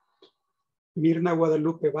much. Mirna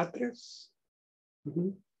Guadalupe Batres.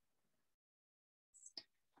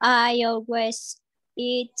 I always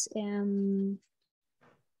eat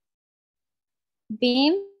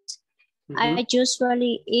beans. I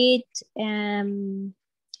usually eat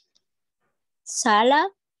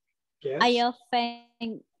salad. Yes. I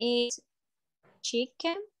often eat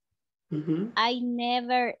chicken. I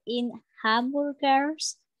never eat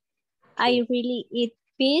hamburgers. I really eat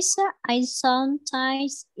pizza. I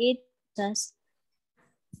sometimes eat pizzas.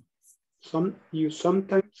 You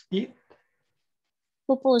sometimes eat?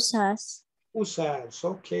 Pupusas. Pupusas,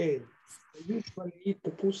 okay. I usually eat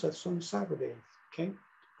pupusas on Saturdays, okay?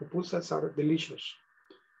 Pupusas are delicious.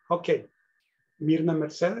 Okay. Mirna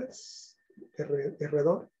Mercedes,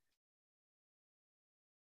 Herredor.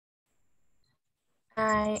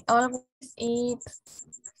 I always eat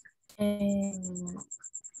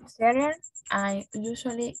cereal. I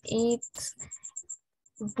usually eat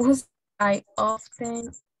pupusas. I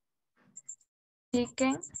often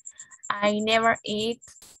chicken. I never eat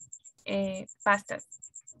pasta,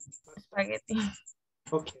 spaghetti.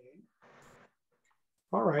 Okay.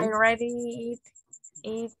 All right. I already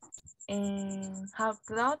eat hot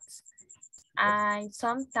dogs. I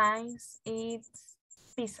sometimes eat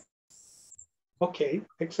pizza. Okay,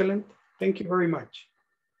 excellent. Thank you very much.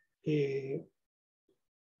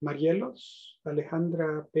 Marielos,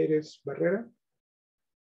 Alejandra Pérez Barrera.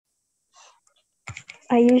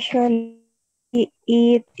 I usually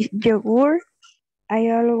eat yogurt. I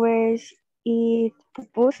always eat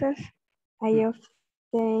pupusas. I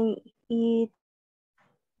often eat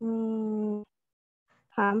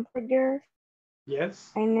hamburgers.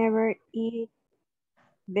 Yes. I never eat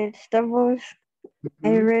vegetables.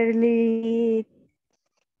 I rarely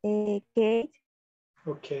eat cake.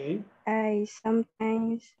 Okay. I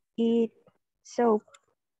sometimes eat soup.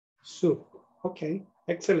 Soup. Okay,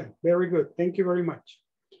 excellent. Very good. Thank you very much.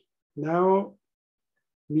 Now,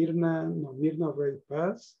 Mirna already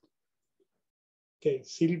passed. Okay,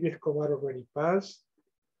 Silvia Escobar already passed.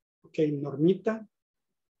 Okay, Normita.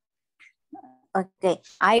 Okay,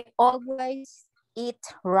 I always eat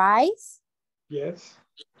rice. Yes.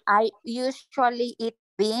 I usually eat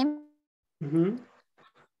beans.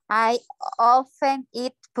 I often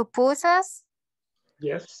eat pupusas.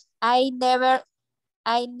 Yes. I never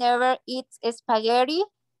eat spaghetti.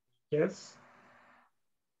 Yes.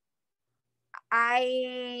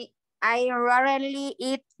 I rarely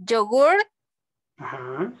eat yogurt.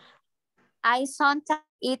 I sometimes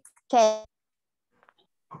eat cake.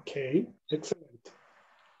 Okay, excellent.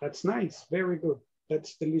 That's nice. Very good.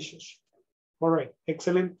 That's delicious. All right,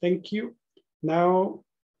 excellent. Thank you. Now,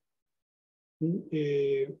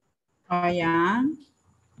 I am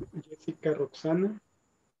Jessica Roxana.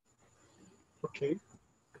 Okay.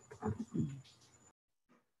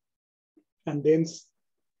 And then,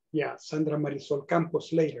 yeah, Sandra Marisol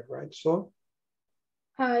Campos later, right? So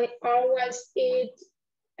I always eat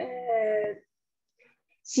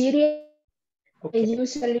cereal. okay. I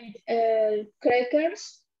usually eat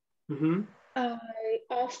crackers. Mm-hmm. I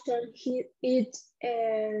often eat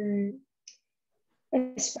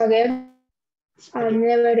spaghetti. I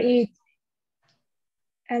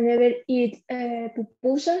never eat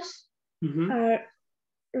pupusas. Mm-hmm. I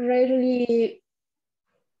rarely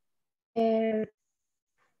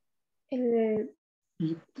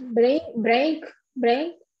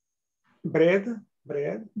bread.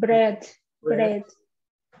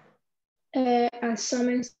 And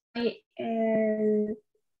some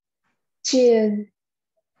cheese.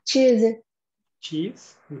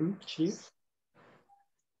 Cheese. Mm-hmm. Cheese.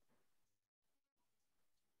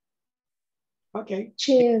 Okay.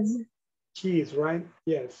 Cheese. Cheese, right?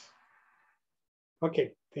 Yes.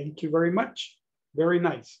 Okay. Thank you very much. Very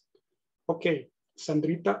nice. Okay.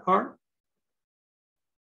 Sandrita R.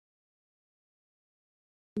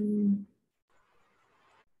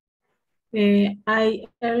 I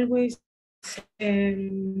always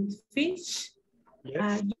fish. Yes.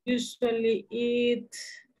 I usually eat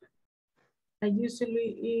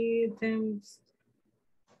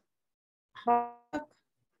hot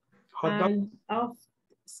dog.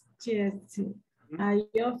 I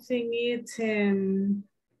often eat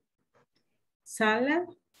salad.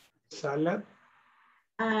 Salad.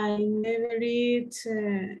 I never eat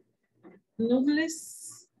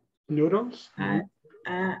noodles. Noodles. I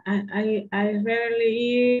rarely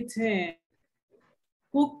eat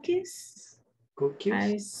cookies. Cookies.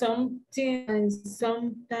 I sometimes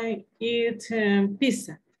eat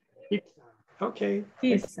pizza. Pizza. Okay.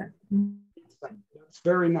 Pizza. That's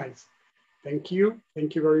very nice. Thank you.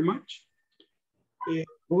 Thank you very much.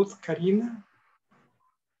 Ruth Karina.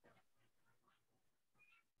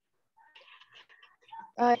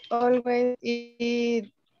 I always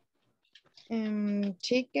eat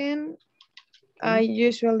chicken. I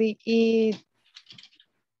usually eat,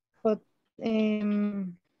 but I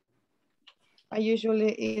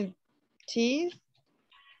usually eat cheese.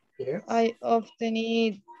 Yes. I often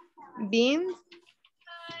eat beans.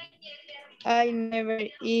 I never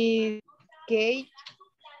eat cake.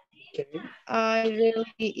 Okay. I rarely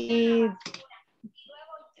eat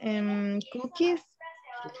cookies.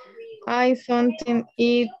 I sometimes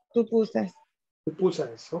eat pupusas.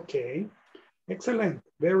 Pupusas. Okay. Excellent.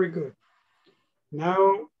 Very good.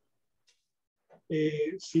 Now,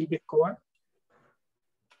 Silvia Escobar.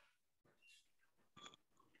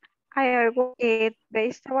 I always eat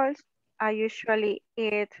vegetables. I usually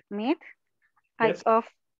eat meat. Yes. I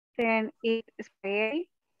often eat spaghetti.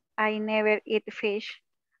 I never eat fish.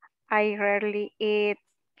 I rarely eat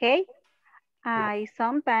cake. I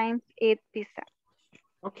sometimes eat pizza.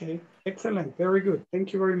 Okay. Excellent. Very good.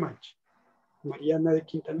 Thank you very much. Mariana de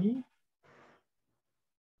Quintanilla.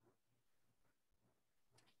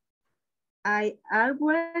 I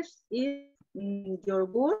always eat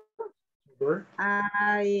yogurt. Sure.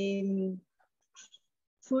 I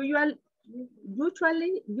usually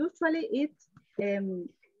eat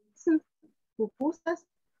pupusas.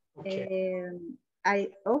 Okay. I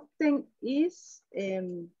often eat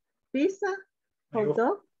pizza, hot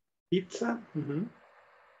dog. Pizza.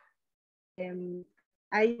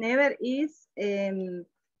 I never eat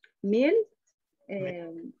milk.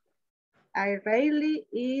 I rarely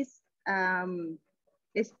eat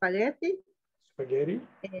spaghetti. Spaghetti.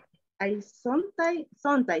 I sometimes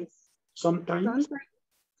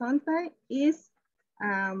is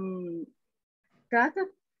cracker.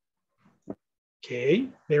 Okay,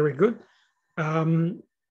 very good.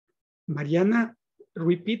 Mariana,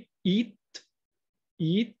 repeat eat.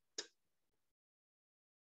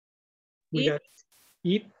 We got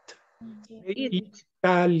eat.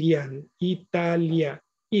 Italian. Italia.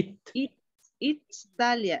 Eat.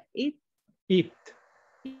 Italia. Eat.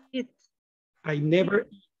 I never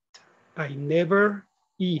eat. I never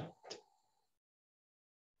eat.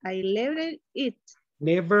 I never eat.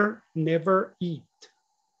 Never eat.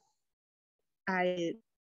 I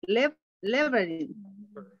never eat.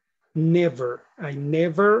 Never. I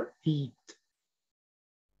never eat.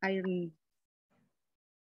 I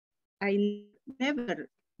never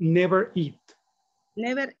eat.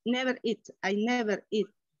 Never eat. I never eat.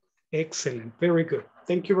 Excellent. Very good.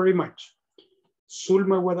 Thank you very much.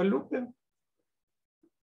 Zulma Guadalupe.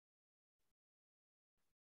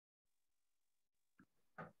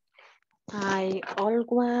 I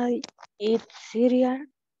always eat cereal,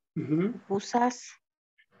 pupusas.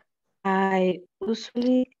 I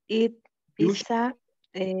usually eat pizza.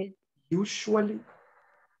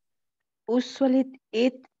 Usually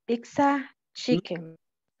eat pizza, chicken.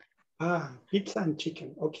 Pizza and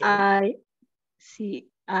chicken. Okay.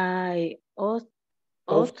 I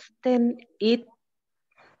often eat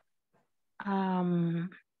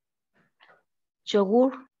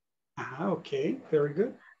yogurt. Okay, very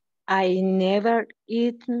good. I never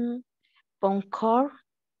eat popcorn.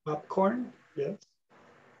 Popcorn, yes.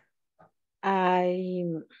 I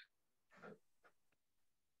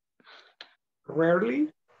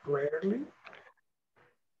rarely.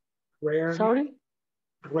 Sorry?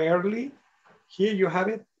 Rarely. Here you have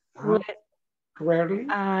it. Rarely.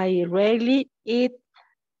 I rarely eat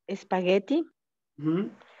spaghetti.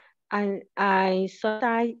 And I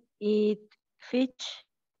sometimes eat fish.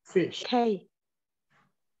 Cake.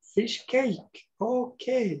 Fish cake.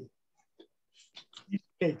 Okay. Fish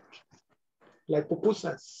cake. Like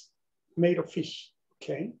pupusas made of fish.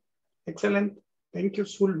 Okay. Excellent. Thank you,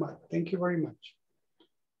 Zulma. Thank you very much.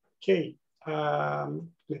 Okay.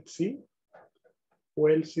 Let's see. Who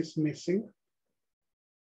else is missing?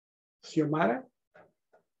 Xiomara?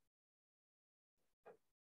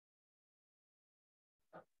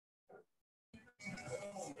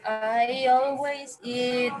 I always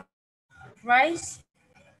eat rice.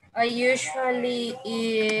 I usually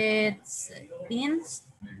eat beans.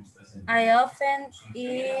 I often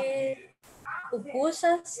eat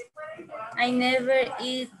pupusas. I never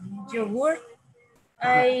eat yogurt.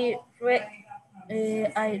 I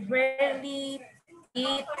rarely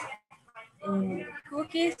eat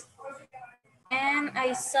cookies, and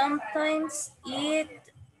I sometimes eat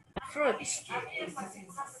fruits.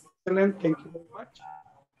 Excellent. Thank you very much.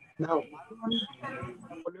 Now,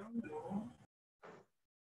 Napoleon.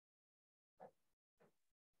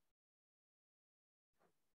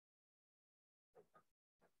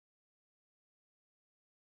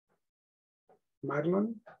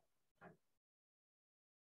 Marlon.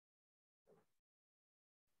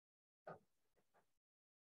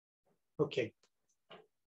 Okay.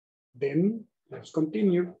 Then let's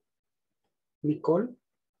continue. Nicole.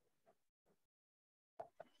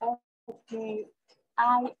 Okay.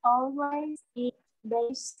 I always eat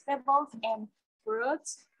vegetables and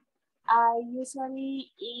fruits. I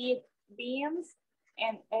usually eat beans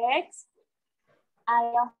and eggs.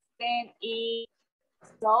 I often eat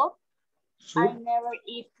soup. I never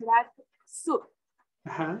eat soup.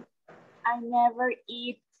 I never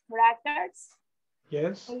eat crackers.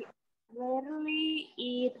 Yes. I rarely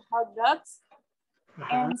eat hot dogs.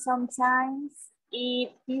 And sometimes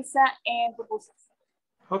eat pizza and pupusas.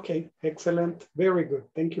 Okay, excellent. Very good.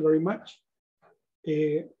 Thank you very much.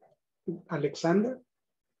 Alexander.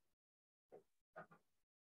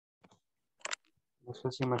 No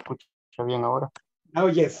sé si me escucha bien ahora. Oh,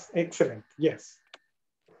 yes. Excellent. Yes.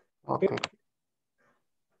 Okay.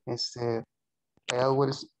 I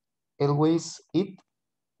always eat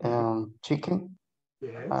chicken.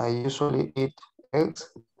 Yes. I usually eat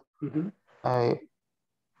eggs. I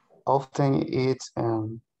often eat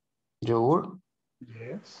yogurt.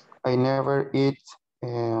 Yes. I never eat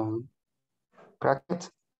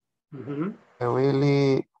crackers. I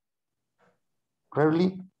rarely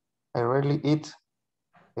eat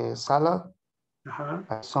salad.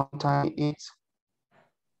 I sometimes eat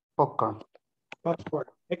popcorn. Popcorn.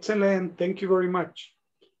 Excellent. Thank you very much.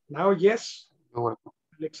 Now, yes. You're welcome.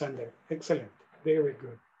 Alexander. Excellent. Very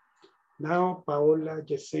good. Now, Paola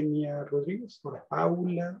Yesenia Rodriguez, or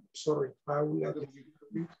Paula, sorry, Paula.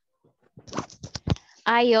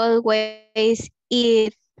 I always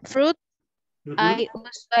eat fruit. I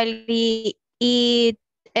usually eat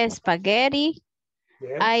spaghetti.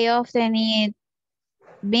 Yes. I often eat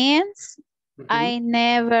beans. I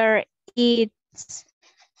never eat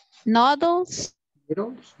noodles.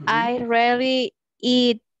 I rarely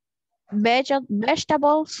eat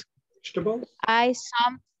vegetables. I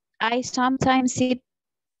sometimes eat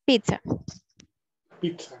pizza.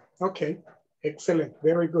 Pizza. Okay. Excellent.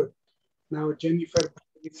 Very good. Now, Jennifer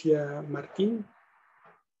Patricia Martin.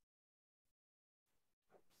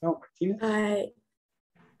 No, Martinez.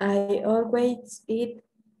 I always eat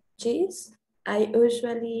cheese. I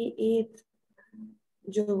usually eat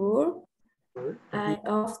yogurt. I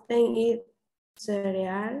often eat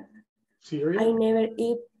cereal. I never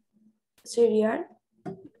eat cereal.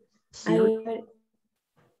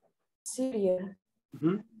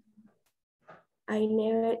 I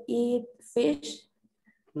never eat fish.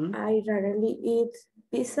 I rarely eat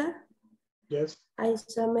pizza. Yes. I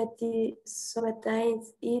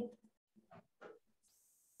sometimes eat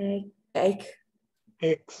egg.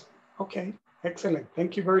 Eggs. Okay. Excellent.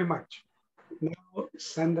 Thank you very much. Now,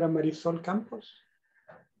 Sandra Marisol Campos.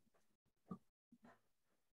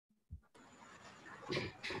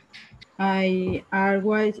 I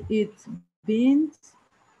always eat beans.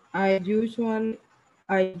 I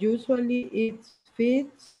usually eat fish.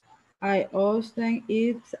 I often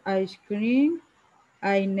eat ice cream.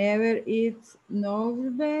 I never eat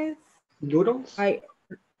noodles. Noodles?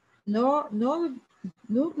 Noodles.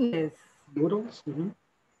 Noodles?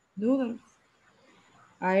 Noodles.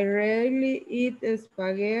 I rarely eat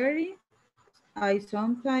spaghetti. I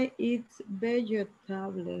sometimes eat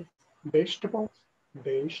vegetables. Vegetables?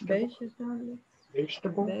 Vegetables.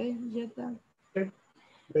 Vegetable? Vegetables.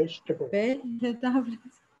 Vegetables. Vegetables.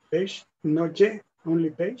 Veg, no J, only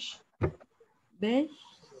veg.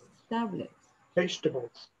 Vegetables.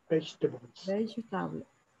 Vegetables. Vegetables. Vegetables.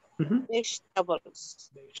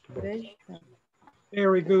 Vegetables. Vegetables.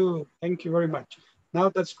 Very good. Thank you very much. Now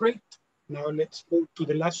that's great. Now let's move to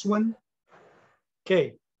the last one.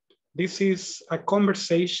 Okay. This is a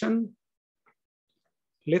conversation.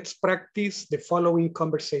 Let's practice the following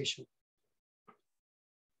conversation.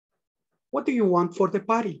 What do you want for the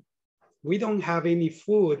party? We don't have any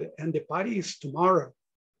food and the party is tomorrow.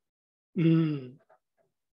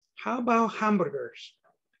 How about hamburgers?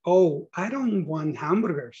 Oh, I don't want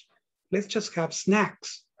hamburgers. Let's just have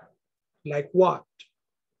snacks. Like what?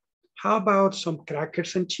 How about some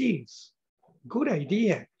crackers and cheese? Good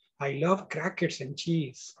idea. I love crackers and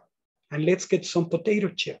cheese. And let's get some potato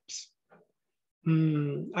chips.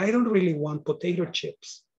 I don't really want potato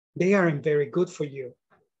chips. They aren't very good for you.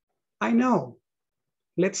 I know.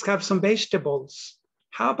 Let's have some vegetables.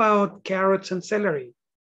 How about carrots and celery?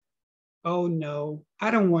 Oh no,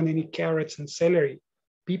 I don't want any carrots and celery.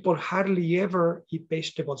 People hardly ever eat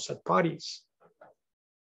vegetables at parties.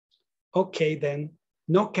 Okay then,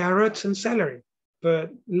 no carrots and celery,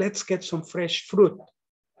 but let's get some fresh fruit.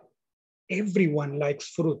 Everyone likes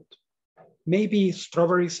fruit. Maybe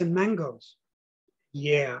strawberries and mangoes.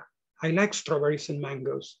 Yeah, I like strawberries and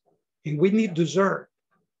mangoes. And we need dessert.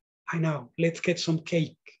 I know, let's get some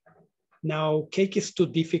cake. Now, cake is too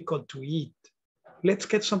difficult to eat. Let's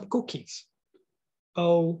get some cookies.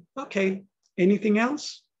 Oh, okay. Anything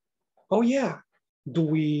else? Oh, yeah. Do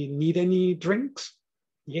we need any drinks?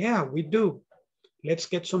 Yeah, we do. Let's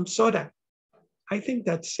get some soda. I think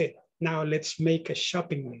that's it. Now let's make a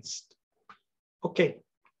shopping list. Okay,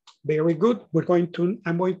 very good.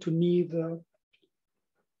 I'm going to need,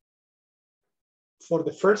 for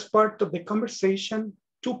the first part of the conversation,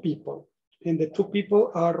 2 people. And the 2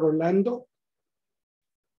 people are Rolando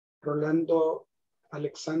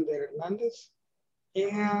Alexander Hernandez,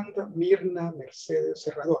 and Mirna Mercedes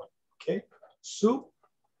Serrador. Okay, Sue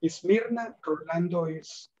is Mirna, Rolando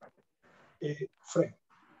is Fred.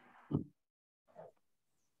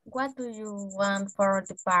 What do you want for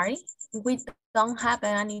the party? We don't have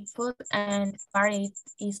any food and the party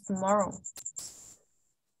is tomorrow.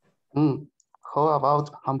 How about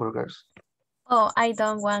hamburgers? Oh, I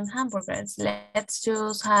don't want hamburgers. Let's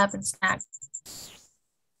just have a snack.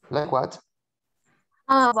 Like what?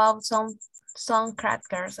 How about some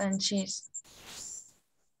crackers and cheese?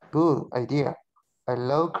 Good idea. I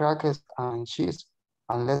love crackers and cheese.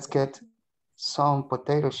 And let's get some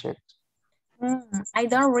potato chips. I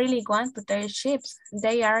don't really want potato chips.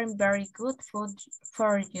 They aren't very good food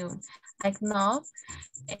for you. Like no,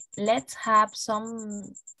 let's have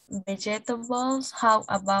some vegetables. How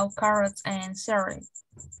about carrots and celery?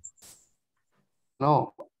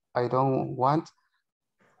 No, I don't want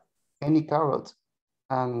any carrots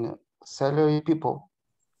and celery. People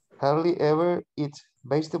hardly ever eat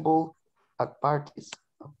vegetable at parties.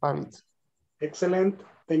 Excellent.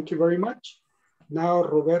 Thank you very much. Now,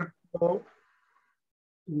 Rolando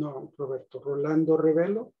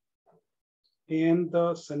Revelo and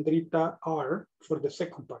Sandrita R for the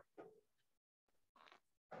second part.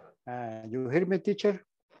 You hear me, teacher?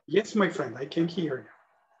 Yes, my friend, I can hear you.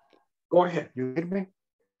 Go ahead. You hear me?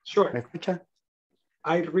 Sure. ¿Me escucha?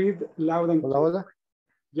 I read loud and clear. Hola.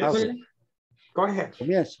 Yes. Okay. Go ahead.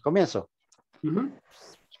 Comienzo.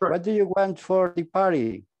 Sure. What do you want for the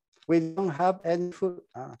party? We don't have any food.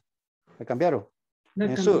 Me cambiaron.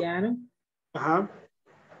 ¿Me cambiaron? Ajá.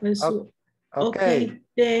 Okay,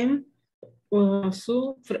 then,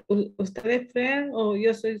 ¿usted es Fred o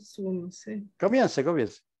yo soy Su? No sé. Comience.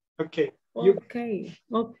 Okay.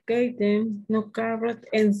 Okay, then, no carrot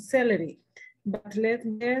and celery, but let's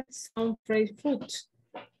get some fresh fruits.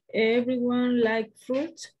 Everyone like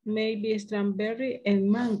fruit, maybe strawberry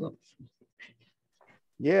and mango.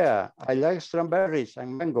 Yeah, I like strawberries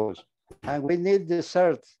and mangoes. And we need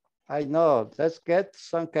dessert. I know, let's get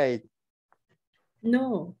some cake.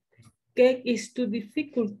 No, cake is too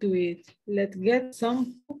difficult to eat. Let's get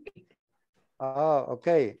some cookie. Oh,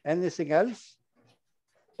 okay. Anything else?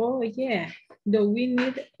 Oh, yeah. Do we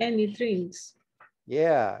need any drinks?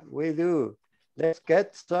 Yeah, we do. Let's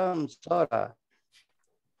get some soda.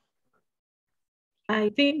 I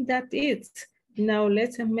think that's it. Now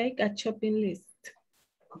let's make a shopping list.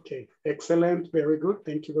 Okay, excellent. Very good.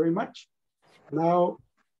 Thank you very much. Now,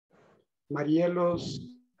 Marielos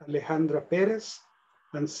Alejandra Perez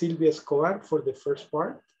and Silvia Escobar for the first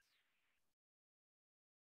part.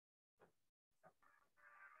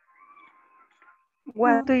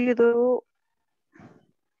 What do you do?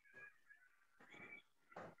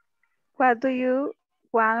 What do you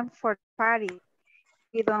want for the party?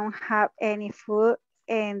 We don't have any food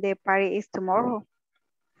and the party is tomorrow.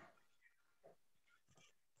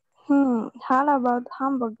 How about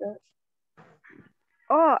hamburgers?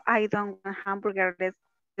 Oh, I don't want hamburger. Let's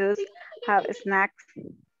just have snacks.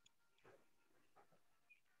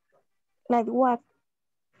 Like what?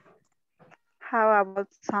 How about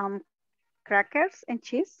some crackers and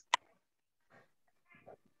cheese?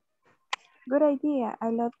 Good idea. I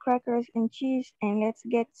love crackers and cheese, and let's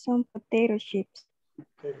get some potato chips.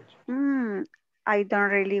 I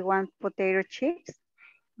don't really want potato chips.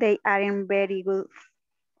 They aren't very good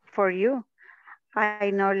for you.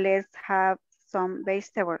 I know, let's have some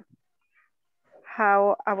vegetables.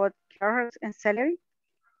 How about carrots and celery?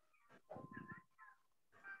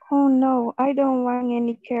 Oh no, I don't want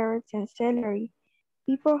any carrots and celery.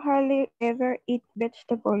 People hardly ever eat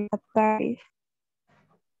vegetables at parties.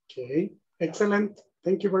 Okay, excellent.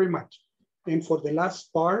 Thank you very much. And for the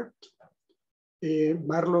last part,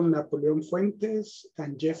 Marlon Napoleón Fuentes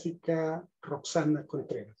and Jessica Roxana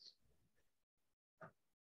Contreras.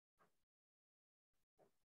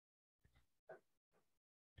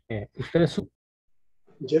 Ustedes.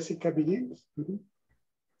 Jessica begins.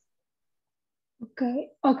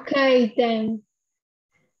 Okay then.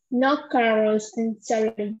 No carrots and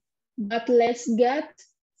celery, but let's get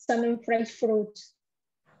some fresh fruits.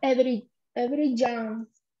 Everyone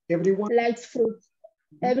likes fruit.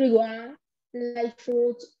 Everyone like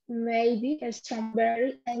fruits, maybe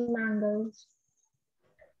strawberry and mangoes.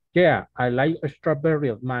 Yeah, I like strawberry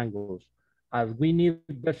and mangoes. As we need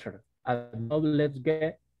dessert, and now let's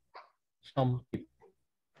get some tea.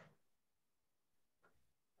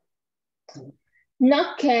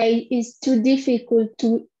 No cake is too difficult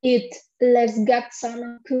to eat. Let's get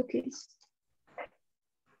some cookies.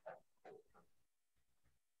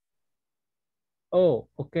 Oh,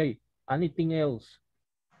 okay. Anything else?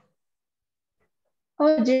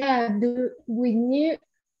 Oh yeah, do we need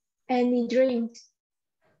any drinks?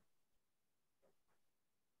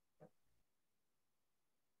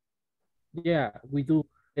 Yeah, we do.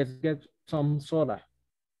 Let's get some soda.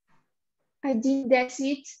 I think that's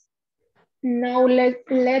it. Now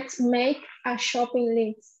let's make a shopping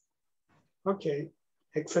list. Okay,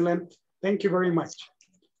 excellent. Thank you very much.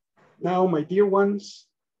 Now, my dear ones,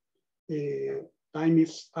 time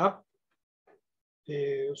is up.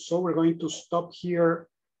 So we're going to stop here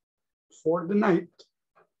for the night.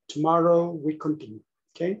 Tomorrow we continue,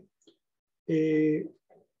 okay?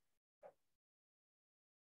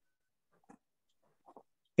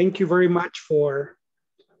 Thank you very much for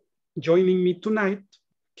joining me tonight,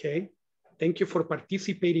 okay? Thank you for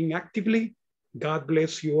participating actively. God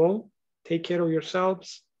bless you all. Take care of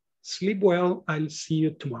yourselves. Sleep well. I'll see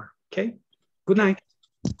you tomorrow, okay? Good night.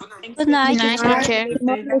 Good night, teacher. Good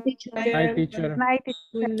night, teacher. Good night, teacher. Good night.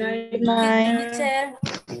 Good night.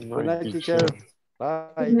 Good night, teacher. Bye.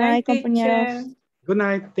 Good night, compañeros. Good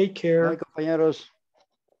night. Take care. Bye, compañeros.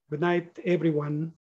 Good night, everyone.